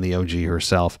from than the OG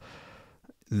herself.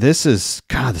 This is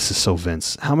so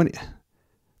Vince.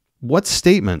 What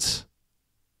statements?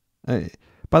 By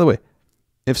the way,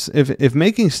 if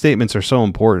making statements are so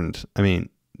important, I mean,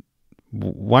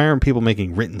 why aren't people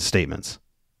making written statements?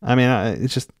 I mean,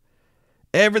 it's just,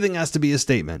 everything has to be a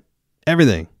statement.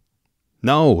 Everything.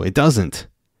 No, it doesn't.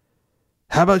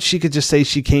 How about she could just say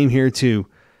she came here to,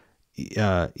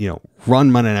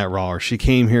 run Monday Night Raw, or she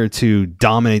came here to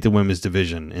dominate the women's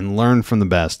division and learn from the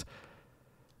best.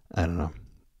 I don't know.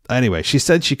 Anyway, she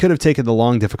said she could have taken the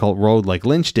long, difficult road like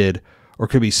Lynch did, or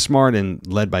could be smart and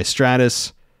led by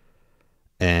Stratus.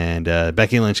 And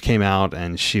Becky Lynch came out,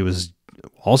 and she was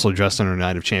also dressed in her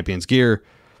Night of Champions gear,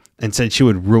 and said she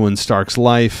would ruin Stark's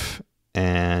life.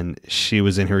 And she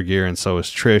was in her gear, and so was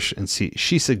Trish. And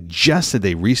she suggested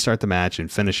they restart the match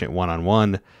and finish it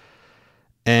 1-on-1.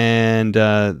 And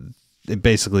it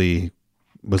basically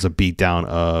was a beatdown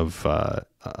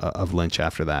of Lynch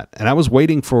after that. And I was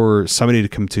waiting for somebody to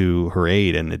come to her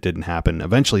aid, and it didn't happen.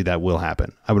 Eventually, that will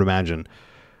happen. I would imagine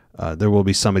there will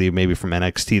be somebody maybe from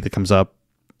NXT that comes up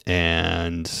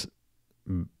and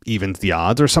evens the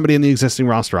odds, or somebody in the existing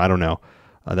roster, I don't know,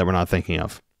 that we're not thinking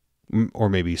of. Or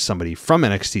maybe somebody from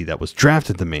NXT that was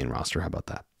drafted to the main roster. How about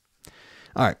that?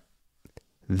 All right.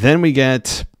 Then we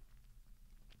get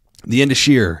the End of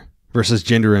Sheer versus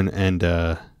Jinder and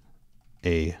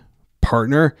a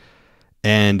partner.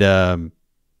 And the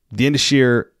End of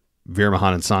Sheer, Veer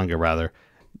Mahan and Sangha, rather,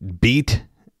 beat.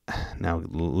 Now,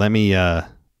 let me let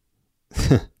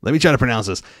me try to pronounce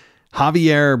this.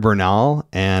 Javier Bernal,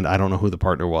 and I don't know who the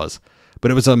partner was,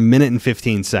 but it was 1 minute and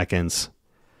 15 seconds.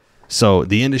 So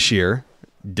the End of Sheer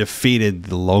defeated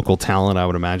the local talent. I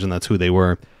would imagine that's who they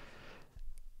were.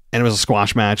 And it was a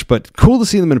squash match, but cool to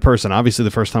see them in person. Obviously,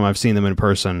 the first time I've seen them in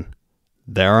person.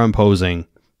 They are imposing.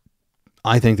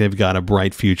 I think they've got a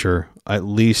bright future, at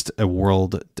least a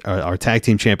world, our tag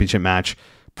team championship match,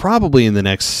 probably in the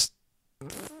next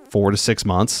 4 to 6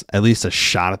 months, at least a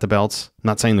shot at the belts. I'm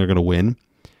not saying they're going to win,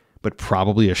 but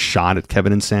probably a shot at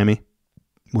Kevin and Sami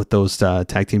with those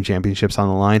tag team championships on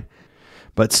the line.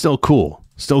 But still cool.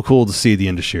 Still cool to see the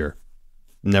end of Sheer.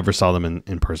 Never saw them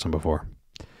in person before.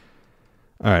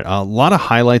 All right. A lot of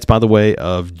highlights, by the way,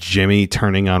 of Jimmy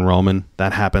turning on Roman.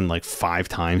 That happened like 5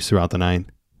 times throughout the night.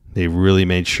 They really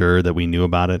made sure that we knew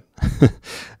about it.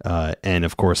 And,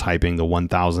 of course, hyping the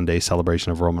 1,000-day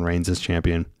celebration of Roman Reigns as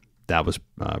champion. That was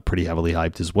pretty heavily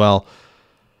hyped as well.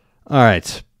 All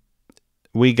right.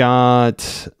 We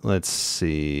got, let's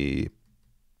see,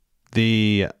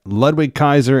 the Ludwig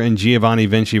Kaiser and Giovanni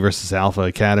Vinci versus Alpha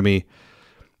Academy.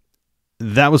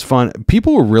 That was fun.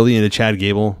 People were really into Chad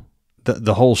Gable.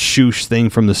 The whole shoosh thing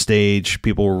from the stage,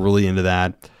 people were really into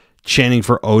that. Chanting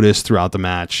for Otis throughout the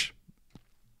match.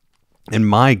 And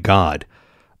my God,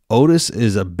 Otis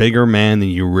is a bigger man than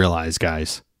you realize,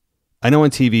 guys. I know on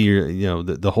TV, you know,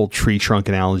 the whole tree trunk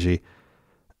analogy.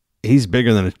 He's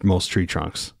bigger than most tree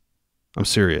trunks. I'm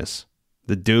serious.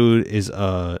 The dude is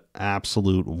a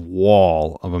absolute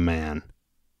wall of a man.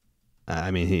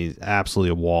 I mean, he's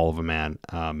absolutely a wall of a man.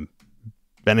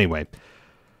 But anyway,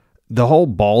 the whole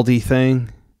Baldy thing,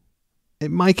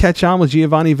 it might catch on with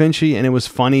Giovanni Vinci, and it was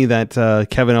funny that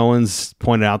Kevin Owens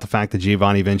pointed out the fact that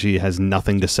Giovanni Vinci has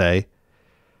nothing to say,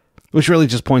 which really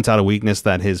just points out a weakness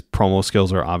that his promo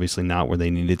skills are obviously not where they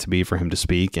needed to be for him to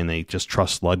speak, and they just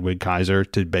trust Ludwig Kaiser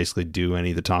to basically do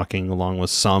any of the talking, along with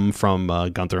some from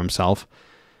Gunther himself.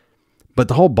 But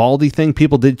the whole Baldy thing,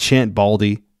 people did chant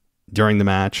Baldy during the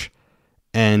match,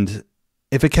 and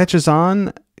if it catches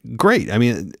on, great. I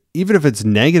mean, even if it's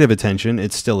negative attention,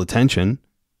 it's still attention,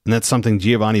 and that's something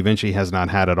Giovanni Vinci has not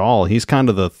had at all. He's kind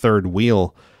of the third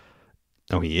wheel.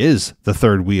 No, he is the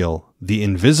third wheel, the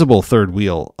invisible third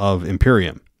wheel of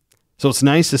Imperium. So it's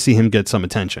nice to see him get some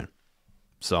attention.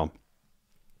 So,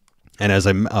 and as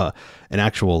I'm an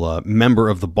actual member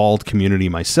of the bald community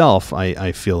myself,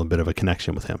 I feel a bit of a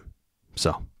connection with him.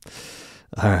 So,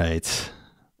 all right.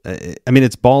 I mean,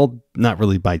 it's bald, not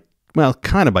really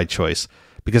kind of by choice,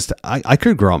 because I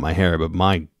could grow out my hair, but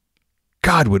my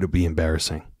God, would it be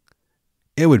embarrassing?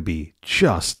 It would be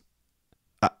just,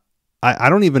 I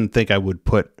don't even think I would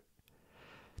put,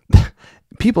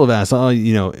 people have asked, oh,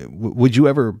 you know, would you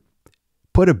ever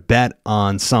put a bet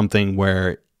on something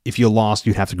where if you lost,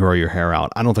 you'd have to grow your hair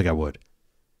out? I don't think I would.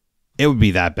 It would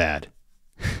be that bad.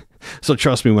 So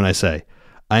trust me when I say,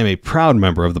 I am a proud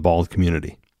member of the bald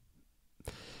community.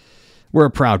 We're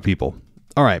a proud people.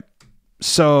 All right.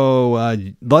 So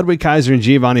Ludwig Kaiser and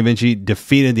Giovanni Vinci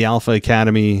defeated the Alpha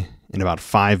Academy in about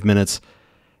 5 minutes.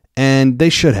 And they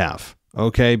should have,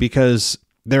 okay? Because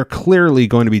they're clearly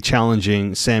going to be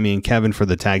challenging Sami and Kevin for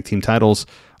the tag team titles.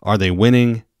 Are they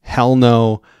winning? Hell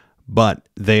no. But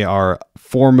they are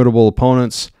formidable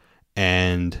opponents.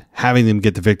 And having them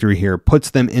get the victory here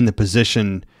puts them in the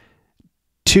position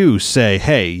to say,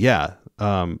 hey, yeah,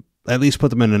 at least put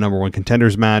them in a number one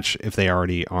contenders match if they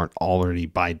aren't already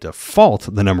by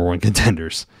default the number one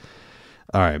contenders.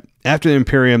 All right. After the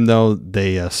Imperium, though,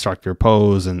 they struck their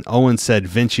pose, and Owen said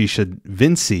Vinci,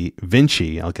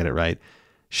 I'll get it right,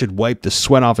 should wipe the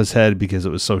sweat off his head because it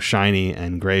was so shiny,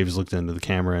 and Graves looked into the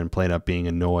camera and played up being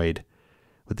annoyed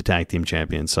with the tag team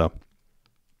champion. So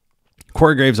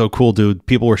Corey Graves, oh, cool dude.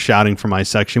 People were shouting from my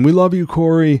section, "We love you,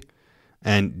 Corey."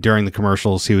 And during the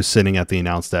commercials, he was sitting at the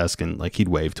announce desk and like he'd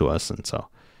wave to us. And so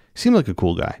he seemed like a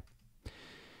cool guy.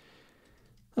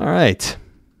 All right.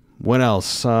 What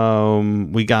else?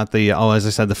 We got as I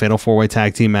said, the Fatal 4-Way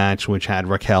Tag Team match, which had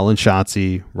Raquel and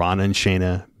Shotzi, Ronda and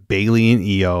Shayna, Bayley and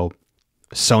Io,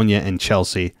 Sonya and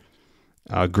Chelsea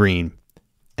Green.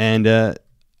 And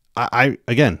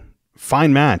again,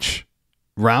 fine match.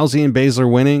 Rousey and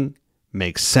Baszler winning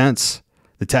makes sense.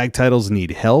 The tag titles need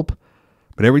help.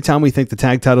 But every time we think the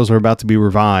tag titles are about to be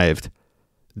revived,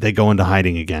 they go into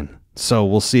hiding again. So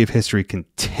we'll see if history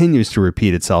continues to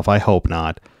repeat itself. I hope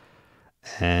not.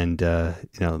 And,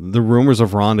 the rumors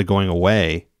of Ronda going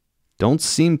away don't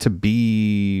seem to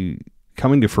be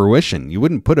coming to fruition. You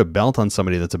wouldn't put a belt on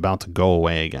somebody that's about to go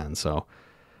away again. So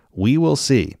we will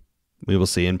see. We will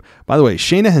see. And by the way,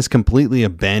 Shayna has completely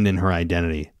abandoned her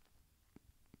identity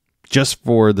just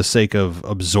for the sake of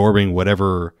absorbing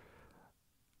whatever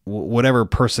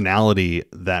personality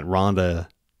that Ronda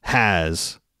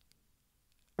has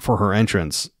for her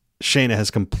entrance. Shayna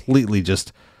has completely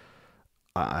just,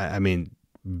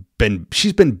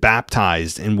 she's been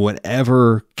baptized in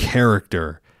whatever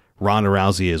character Ronda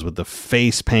Rousey is with the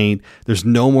face paint. There's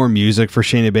no more music for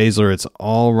Shayna Baszler. It's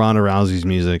all Ronda Rousey's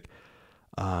music.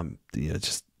 I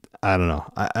don't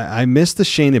know. I miss the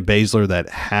Shayna Baszler that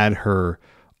had her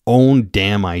own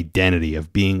damn identity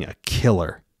of being a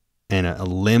killer. and a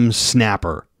limb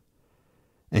snapper.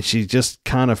 And she just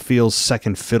kind of feels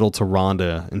second fiddle to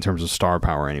Ronda in terms of star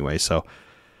power anyway. So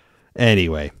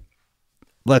anyway,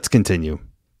 let's continue.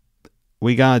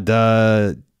 We got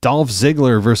Dolph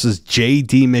Ziggler versus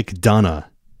JD McDonough.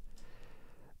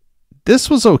 This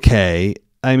was okay.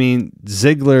 I mean,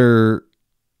 JD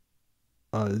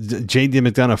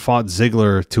McDonough fought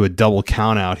Ziggler to a double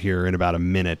count out here in about a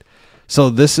minute. So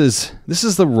this is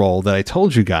the role that I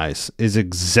told you guys is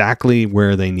exactly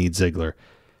where they need Ziggler.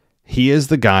 He is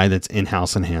the guy that's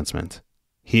in-house enhancement.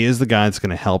 He is the guy that's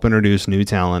going to help introduce new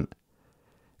talent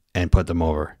and put them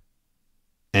over.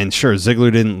 And sure,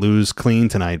 Ziggler didn't lose clean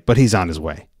tonight, but he's on his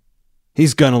way.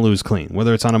 He's going to lose clean,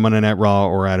 whether it's on a Monday Night Raw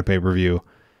or at a pay-per-view.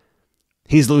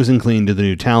 He's losing clean to the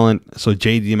new talent. So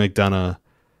JD McDonough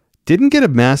didn't get a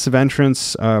massive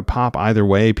entrance pop either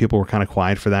way. People were kind of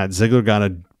quiet for that. Ziggler got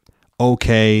a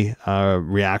okay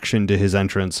reaction to his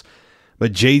entrance.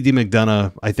 But JD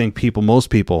McDonough, I think most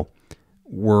people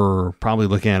were probably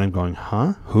looking at him going,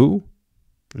 huh? Who?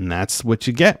 And that's what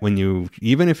you get when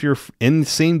even if you're in the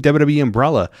same WWE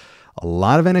umbrella, a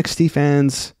lot of NXT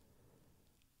fans,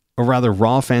 or rather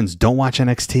Raw fans, don't watch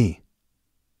NXT.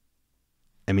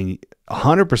 I mean,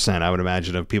 100% I would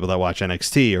imagine of people that watch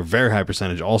NXT, or very high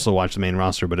percentage, also watch the main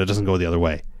roster, but it doesn't go the other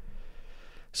way.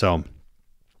 So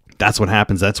that's what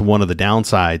happens. That's one of the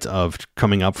downsides of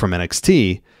coming up from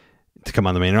NXT to come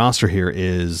on the main roster here,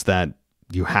 is that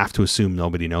you have to assume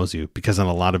nobody knows you, because in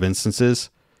a lot of instances,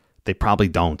 they probably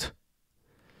don't.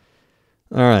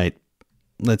 All right,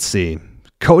 let's see.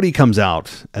 Cody comes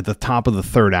out at the top of the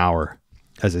third hour.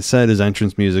 As I said, his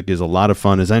entrance music is a lot of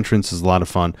fun. His entrance is a lot of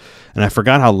fun. And I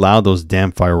forgot how loud those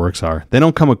damn fireworks are. They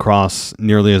don't come across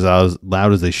nearly as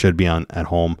loud as they should be at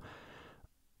home.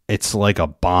 It's like a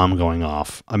bomb going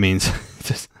off. I mean,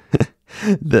 just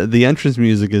the entrance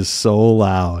music is so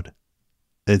loud.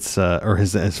 It's or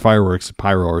his fireworks,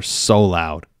 pyro, are so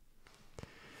loud.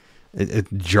 It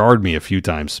jarred me a few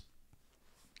times.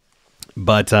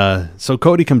 But so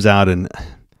Cody comes out, and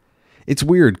it's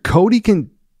weird. Cody can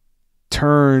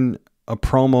turn a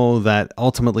promo that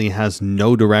ultimately has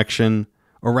no direction,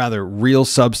 or rather real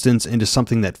substance, into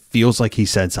something that feels like he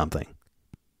said something.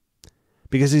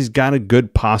 Because he's got a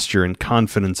good posture and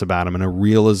confidence about him, and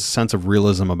a sense of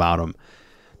realism about him,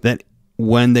 that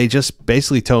when they just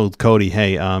basically told Cody,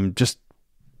 hey,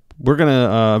 we're going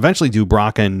to eventually do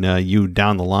Brock and you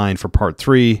down the line for part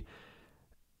 3.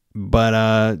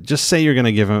 But just say you're going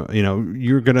to give him,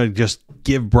 you're going to just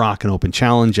give Brock an open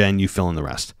challenge and you fill in the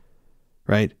rest.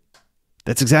 Right?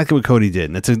 That's exactly what Cody did.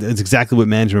 And that's exactly what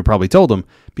management probably told him,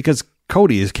 because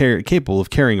Cody is capable of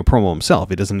carrying a promo himself.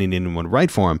 He doesn't need anyone to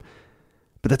write for him.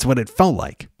 But that's what it felt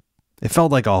like. It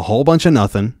felt like a whole bunch of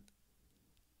nothing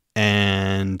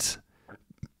and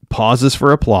pauses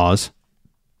for applause,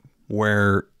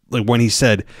 where, like, when he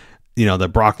said,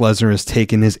 that Brock Lesnar has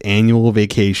taken his annual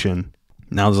vacation.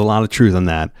 Now, there's a lot of truth in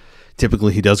that.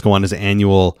 Typically, he does go on his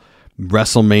annual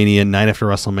WrestleMania, night after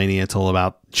WrestleMania, till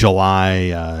about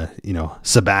July,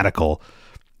 sabbatical.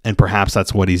 And perhaps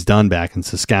that's what he's done back in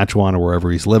Saskatchewan or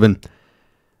wherever he's living.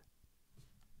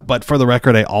 But for the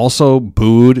record, I also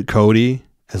booed Cody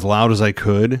as loud as I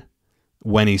could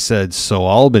when he said, "So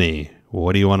Albany,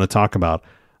 what do you want to talk about?"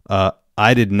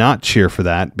 I did not cheer for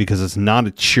that, because it's not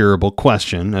a cheerable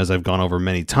question, as I've gone over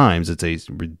many times. It's a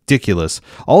ridiculous.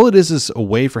 All it is a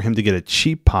way for him to get a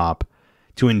cheap pop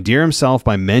to endear himself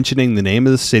by mentioning the name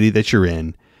of the city that you're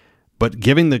in, but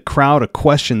giving the crowd a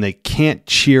question they can't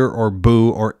cheer or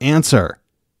boo or answer.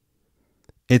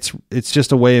 It's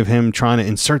just a way of him trying to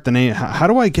insert the name. How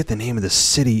do I get the name of the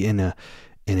city in a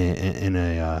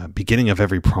beginning of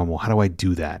every promo? How do I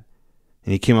do that?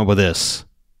 And he came up with this.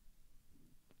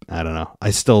 I don't know.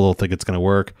 I still don't think it's going to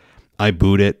work. I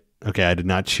booed it. Okay, I did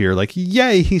not cheer like,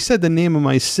 yay, he said the name of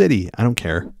my city. I don't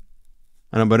care.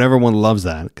 I know, but everyone loves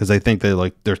that, because they think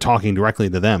they're talking directly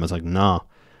to them. It's like, no,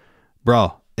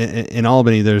 bro. In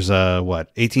Albany, there's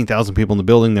 18,000 people in the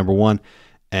building, number one,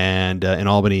 and in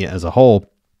Albany as a whole,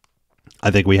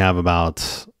 I think we have about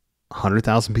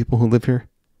 100,000 people who live here.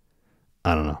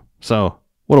 I don't know. So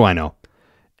what do I know?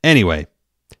 Anyway,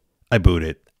 I booed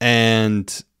it.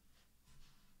 And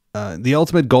the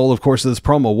ultimate goal, of course, of this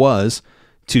promo was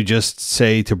to just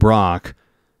say to Brock,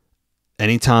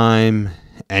 anytime,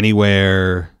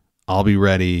 anywhere, I'll be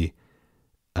ready.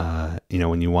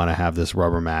 When you want to have this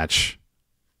rubber match.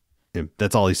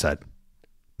 That's all he said.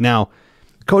 Now,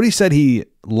 Cody said he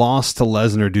lost to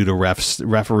Lesnar due to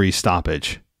referee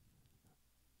stoppage.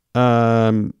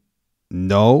 No.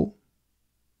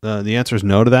 The answer is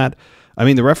no to that. I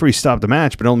mean, the referee stopped the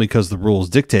match, but only because the rules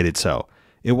dictated so.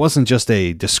 It wasn't just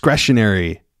a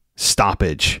discretionary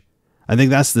stoppage I think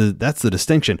that's the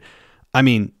distinction. I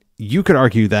mean, you could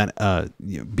argue that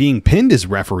being pinned is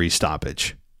referee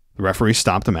stoppage. The referee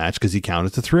stopped the match because he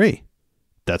counted to 3.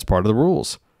 That's part of the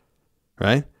rules,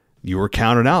 right? You were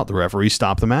counted out. The referee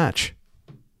stopped the match.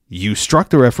 You struck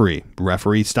the referee.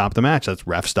 Referee stopped the match. That's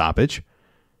ref stoppage.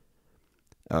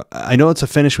 I know it's a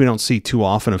finish we don't see too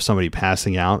often of somebody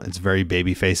passing out. It's very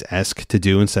babyface-esque to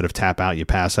do. Instead of tap out, you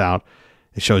pass out.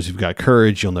 It shows you've got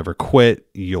courage. You'll never quit.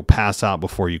 You'll pass out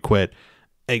before you quit.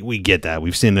 Hey, we get that.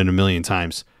 We've seen it a million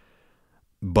times.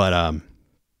 But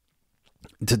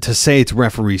to say it's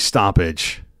referee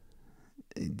stoppage,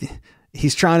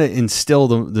 he's trying to instill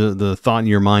the thought in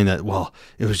your mind that, well,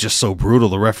 it was just so brutal.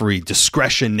 The referee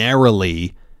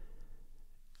discretionarily,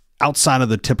 outside of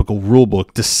the typical rule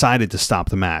book, decided to stop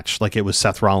the match, like it was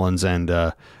Seth Rollins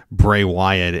and Bray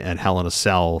Wyatt at Hell in a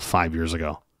Cell 5 years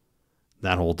ago.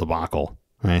 That whole debacle,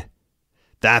 right?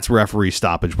 That's referee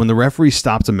stoppage. When the referee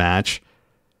stops a match,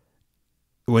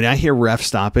 when I hear ref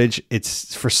stoppage,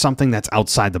 it's for something that's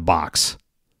outside the box.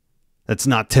 That's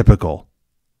not typical.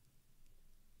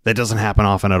 That doesn't happen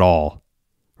often at all,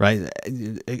 right?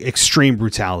 Extreme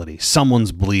brutality.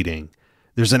 Someone's bleeding.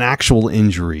 There's an actual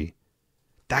injury.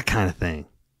 That kind of thing.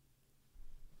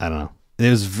 I don't know. It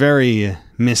was very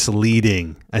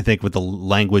misleading, I think, with the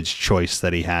language choice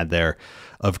that he had there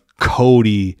of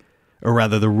Cody, or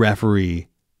rather the referee,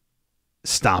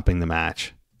 stopping the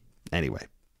match. Anyway,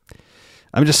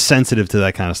 I'm just sensitive to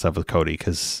that kind of stuff with Cody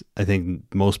because I think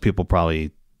most people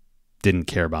probably didn't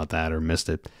care about that or missed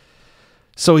it.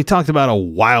 So he talked about a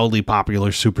wildly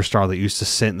popular superstar that used to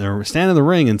stand in the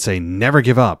ring and say, "Never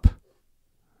give up."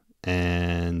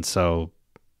 And so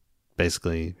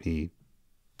basically he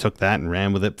took that and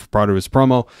ran with it for part of his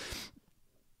promo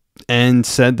and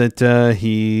said that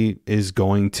he is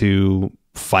going to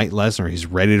fight Lesnar. He's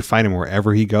ready to fight him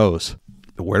wherever he goes.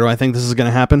 But where do I think this is going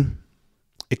to happen?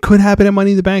 It could happen at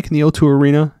Money in the Bank in the O2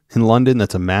 Arena in London.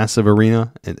 That's a massive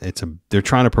arena. They're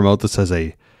trying to promote this as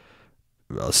a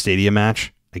stadium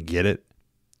match. I get it.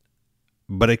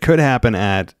 But it could happen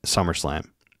at SummerSlam.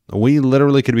 We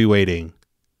literally could be waiting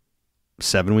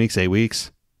 7 weeks, 8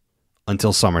 weeks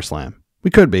until SummerSlam. We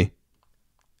could be.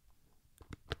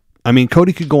 I mean,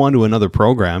 Cody could go on to another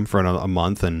program for a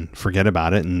month and forget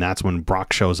about it, and that's when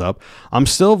Brock shows up. I'm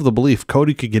still of the belief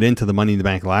Cody could get into the Money in the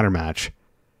Bank ladder match,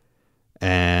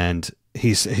 and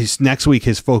he's next week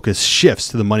his focus shifts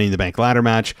to the Money in the Bank ladder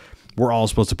match. We're all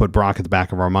supposed to put Brock at the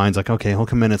back of our minds, like, okay, he'll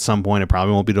come in at some point. It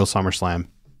probably won't be till SummerSlam.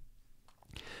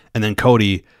 And then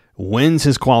Cody wins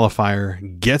his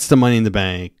qualifier, gets the Money in the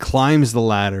Bank, climbs the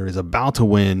ladder, is about to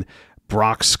win.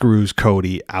 Brock screws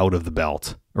Cody out of the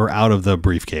belt or out of the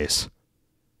briefcase.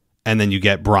 And then you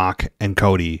get Brock and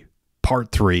Cody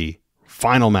part 3,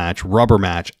 final match, rubber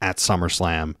match at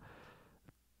SummerSlam.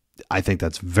 I think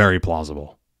that's very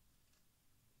plausible.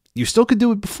 You still could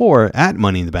do it before at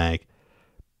Money in the Bank.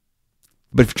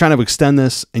 But if you're trying to extend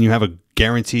this and you have a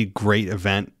guaranteed great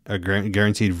event, a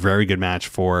guaranteed very good match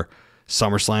for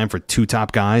SummerSlam for 2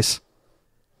 top guys,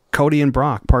 Cody and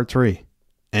Brock part 3.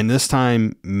 And this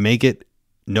time, make it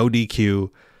no DQ.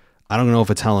 I don't know if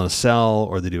it's Hell in a Cell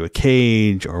or they do a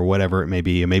cage or whatever it may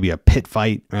be. Maybe a pit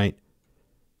fight, right?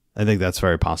 I think that's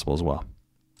very possible as well.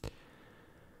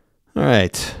 All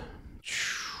right.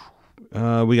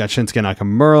 We got Shinsuke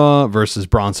Nakamura versus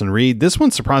Bronson Reed. This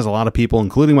one surprised a lot of people,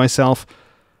 including myself.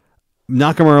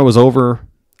 Nakamura was over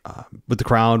with the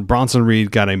crowd. Bronson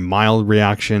Reed got a mild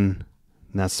reaction.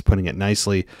 And that's putting it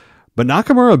nicely. But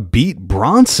Nakamura beat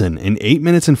Bronson in 8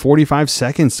 minutes and 45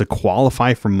 seconds to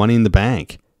qualify for Money in the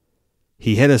Bank.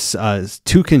 He hit us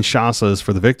 2 Kinshasas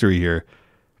for the victory here.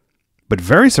 But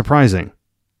very surprising.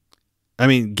 I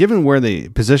mean, given where they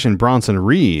positioned Bronson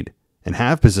Reed and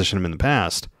have positioned him in the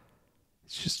past,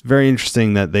 it's just very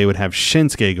interesting that they would have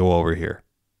Shinsuke go over here.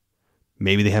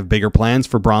 Maybe they have bigger plans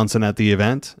for Bronson at the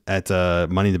event at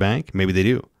Money in the Bank. Maybe they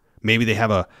do. Maybe they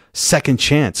have a second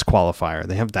chance qualifier.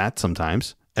 They have that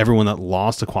sometimes. Everyone that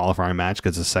lost a qualifying match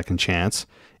gets a second chance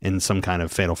in some kind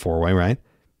of fatal 4-way, right?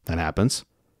 That happens.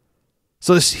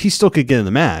 So he still could get in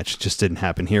the match. Just didn't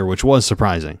happen here, which was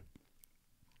surprising.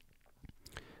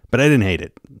 But I didn't hate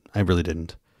it. I really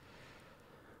didn't.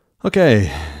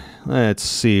 Okay, let's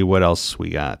see what else we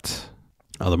got.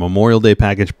 The Memorial Day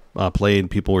package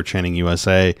played. People were chanting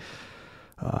USA.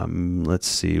 Let's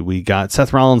see. We got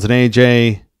Seth Rollins and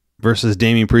AJ versus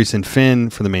Damian Priest and Finn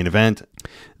for the main event.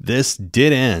 This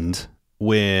did end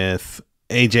with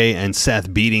AJ and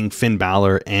Seth beating Finn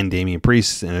Balor and Damian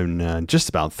Priest in just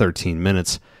about 13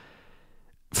 minutes.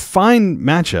 Fine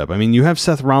matchup. I mean, you have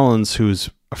Seth Rollins, who's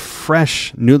a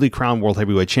fresh, newly crowned World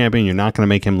Heavyweight Champion. You're not going to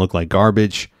make him look like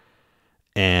garbage.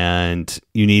 and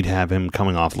you need to have him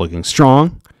coming off looking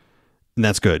strong, and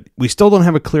that's good. We still don't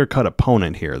have a clear-cut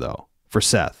opponent here, though, for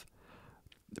Seth.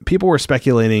 People were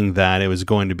speculating that it was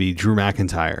going to be Drew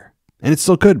McIntyre, and it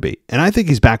still could be. And I think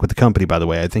he's back with the company, by the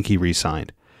way. I think he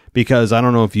re-signed, because I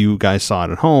don't know if you guys saw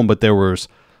it at home, but there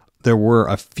were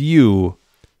a few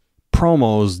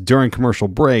promos during commercial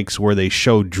breaks where they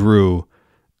showed Drew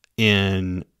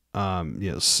in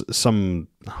some,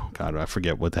 oh God, I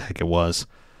forget what the heck it was.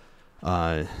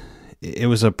 It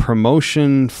was a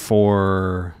promotion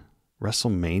for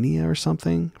WrestleMania or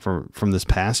something from this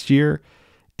past year.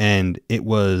 And it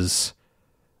was,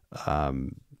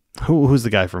 who's the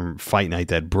guy from Fight Night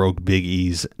that broke Big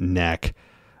E's neck?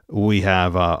 We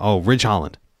have, Ridge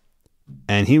Holland.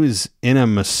 And he was in a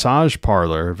massage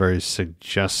parlor, a very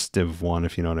suggestive one,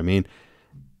 if you know what I mean.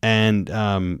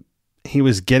 And he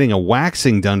was getting a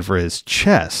waxing done for his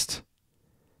chest.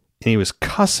 And he was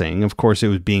cussing. Of course, it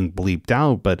was being bleeped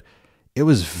out, but it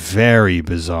was very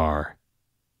bizarre.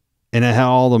 And it had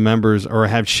all the members, or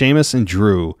have Sheamus and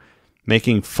Drew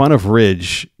making fun of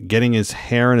Ridge getting his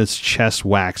hair and his chest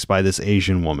waxed by this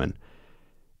Asian woman.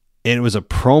 And it was a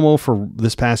promo for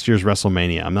this past year's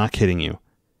WrestleMania. I'm not kidding you.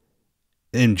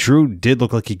 And Drew did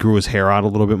look like he grew his hair out a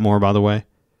little bit more, by the way.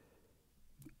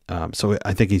 So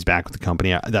I think he's back with the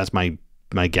company. That's my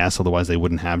guess. Otherwise, they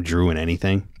wouldn't have Drew in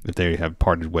anything if they have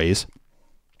parted ways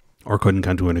or couldn't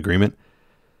come to an agreement.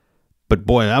 But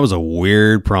boy, that was a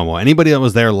weird promo. Anybody that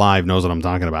was there live knows what I'm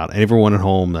talking about. Everyone at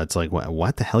home that's like,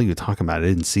 what the hell are you talking about? I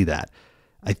didn't see that.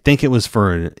 I think it was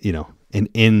for, an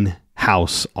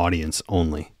in-house audience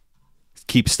only.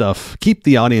 Keep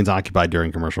the audience occupied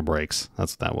during commercial breaks.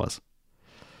 That's what that was.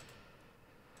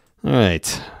 All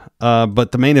right.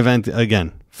 But the main event,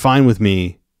 again, fine with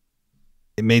me.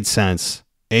 It made sense.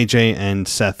 AJ and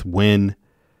Seth win.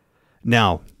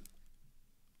 Now,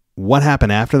 what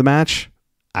happened after the match?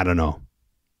 I don't know.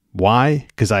 Why?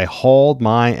 Because I hauled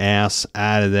my ass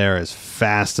out of there as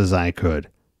fast as I could.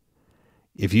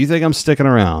 If you think I'm sticking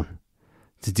around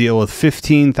to deal with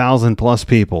 15,000 plus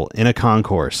people in a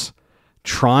concourse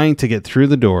trying to get through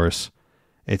the doors,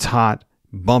 it's hot,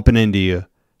 bumping into you,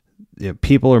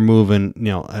 people are moving,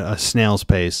 a snail's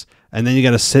pace, and then you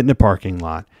got to sit in a parking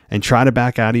lot and try to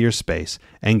back out of your space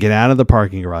and get out of the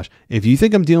parking garage. If you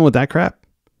think I'm dealing with that crap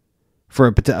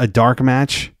for a dark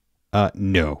match,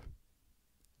 no,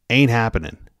 ain't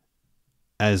happening.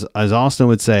 As Austin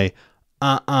would say,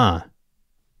 I'm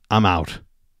out,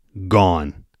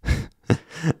 gone.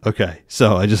 Okay.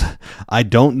 So I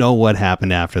don't know what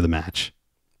happened after the match.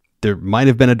 There might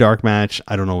have been a dark match.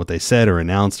 I don't know what they said or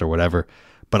announced or whatever,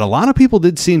 but a lot of people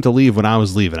did seem to leave when I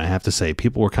was leaving. I have to say,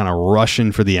 people were kind of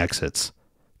rushing for the exits,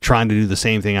 trying to do the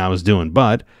same thing I was doing,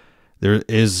 but there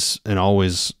is and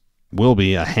always will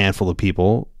be a handful of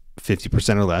people,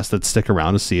 50% or less, that stick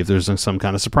around to see if there's some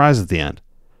kind of surprise at the end.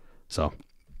 So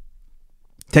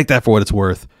take that for what it's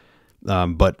worth.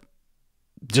 But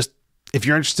just if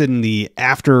you're interested in the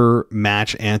after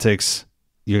match antics,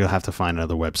 you're going to have to find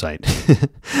another website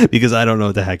because I don't know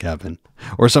what the heck happened,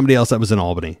 or somebody else that was in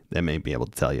Albany that may be able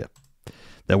to tell you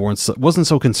that wasn't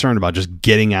so concerned about just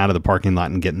getting out of the parking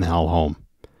lot and getting the hell home.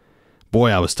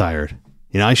 Boy, I was tired.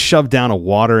 I shoved down a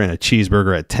water and a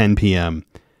cheeseburger at 10 p.m.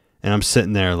 and I'm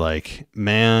sitting there like,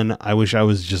 man, I wish I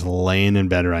was just laying in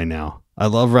bed right now. I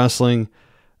love wrestling,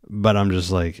 but I'm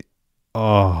just like,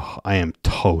 oh, I am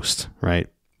toast, right?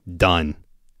 Done.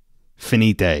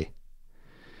 Finite.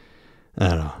 I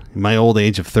don't know. My old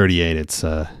age of 38, it's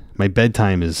my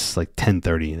bedtime is like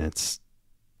 10:30, and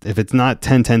if it's not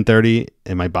 10:30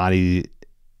 and my body,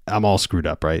 I'm all screwed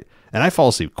up, right? And I fall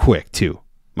asleep quick too.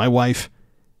 My wife,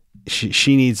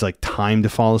 she needs like time to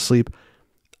fall asleep.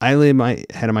 I lay my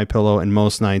head on my pillow, and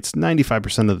most nights,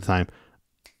 95% of the time,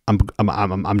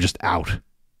 I'm just out.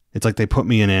 It's like they put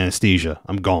me in anesthesia.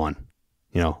 I'm gone.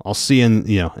 I'll see in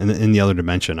the other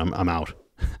dimension. I'm out.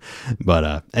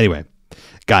 But anyway,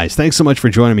 guys, thanks so much for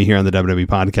joining me here on the WWE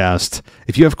podcast.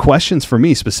 If you have questions for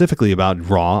me specifically about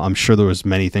Raw, I'm sure there was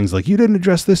many things like, you didn't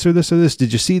address this or this or this.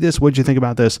 Did you see this? What did you think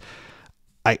about this?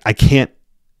 I can't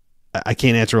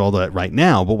answer all that right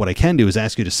now, but what I can do is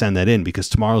ask you to send that in, because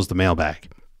tomorrow's the mailbag.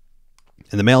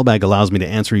 And the mailbag allows me to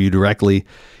answer you directly.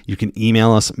 You can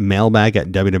email us,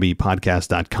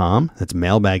 mailbag@wwepodcast.com. That's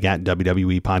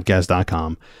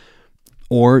mailbag@wwepodcast.com.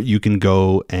 Or you can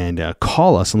go and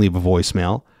call us and leave a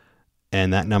voicemail.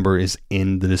 And that number is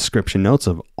in the description notes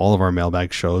of all of our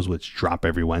mailbag shows, which drop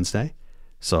every Wednesday.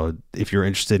 So if you're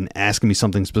interested in asking me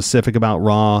something specific about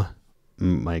Raw,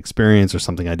 my experience, or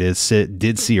something I did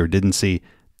see or didn't see,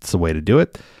 it's the way to do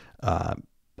it.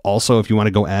 Also, if you want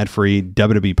to go ad-free,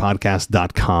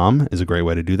 WWEpodcast.com is a great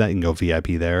way to do that. You can go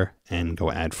VIP there and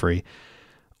go ad-free,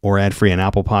 or ad-free on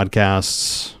Apple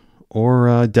Podcasts, or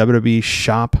WWE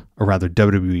Shop, or rather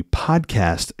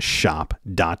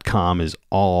WWEpodcastshop.com is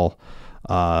all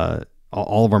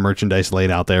of our merchandise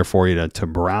laid out there for you to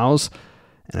browse.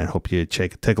 And I hope you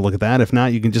take a look at that. If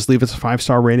not, you can just leave us a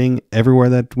 5-star rating everywhere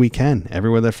that we can.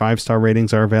 Everywhere that 5-star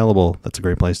ratings are available, that's a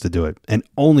great place to do it. And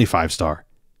only 5-star.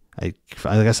 Like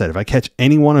I said, if I catch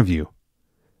any one of you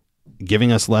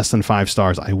giving us less than 5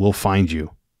 stars, I will find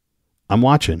you. I'm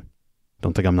watching.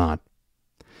 Don't think I'm not.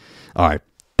 All right.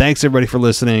 Thanks, everybody, for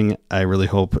listening. I really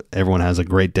hope everyone has a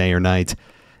great day or night.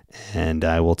 And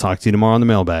I will talk to you tomorrow on the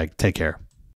mailbag. Take care.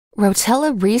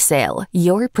 Rotella Resale,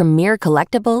 your premier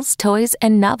collectibles, toys,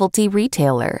 and novelty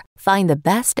retailer. Find the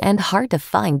best and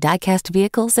hard-to-find die-cast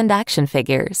vehicles and action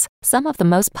figures. Some of the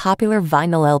most popular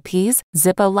vinyl LPs,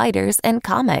 Zippo lighters, and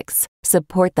comics.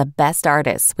 Support the best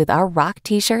artists with our rock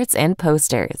t-shirts and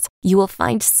posters. You will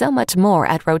find so much more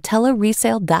at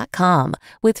RotellaResale.com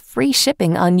with free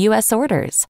shipping on U.S.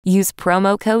 orders. Use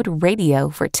promo code RADIO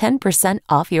for 10%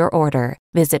 off your order.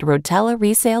 Visit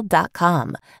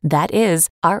RotellaResale.com. That is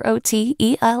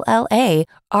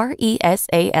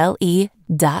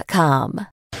RotellaResale.com.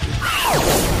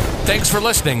 Thanks for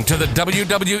listening to the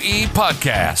WWE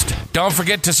Podcast. Don't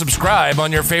forget to subscribe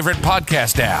on your favorite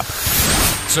podcast app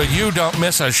so you don't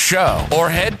miss a show, or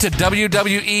head to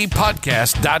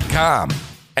WWEpodcast.com.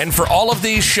 And for all of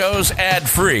these shows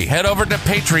ad-free, head over to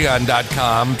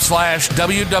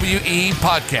patreon.com/WWE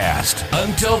Podcast.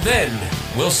 Until then,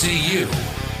 we'll see you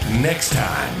next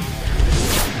time.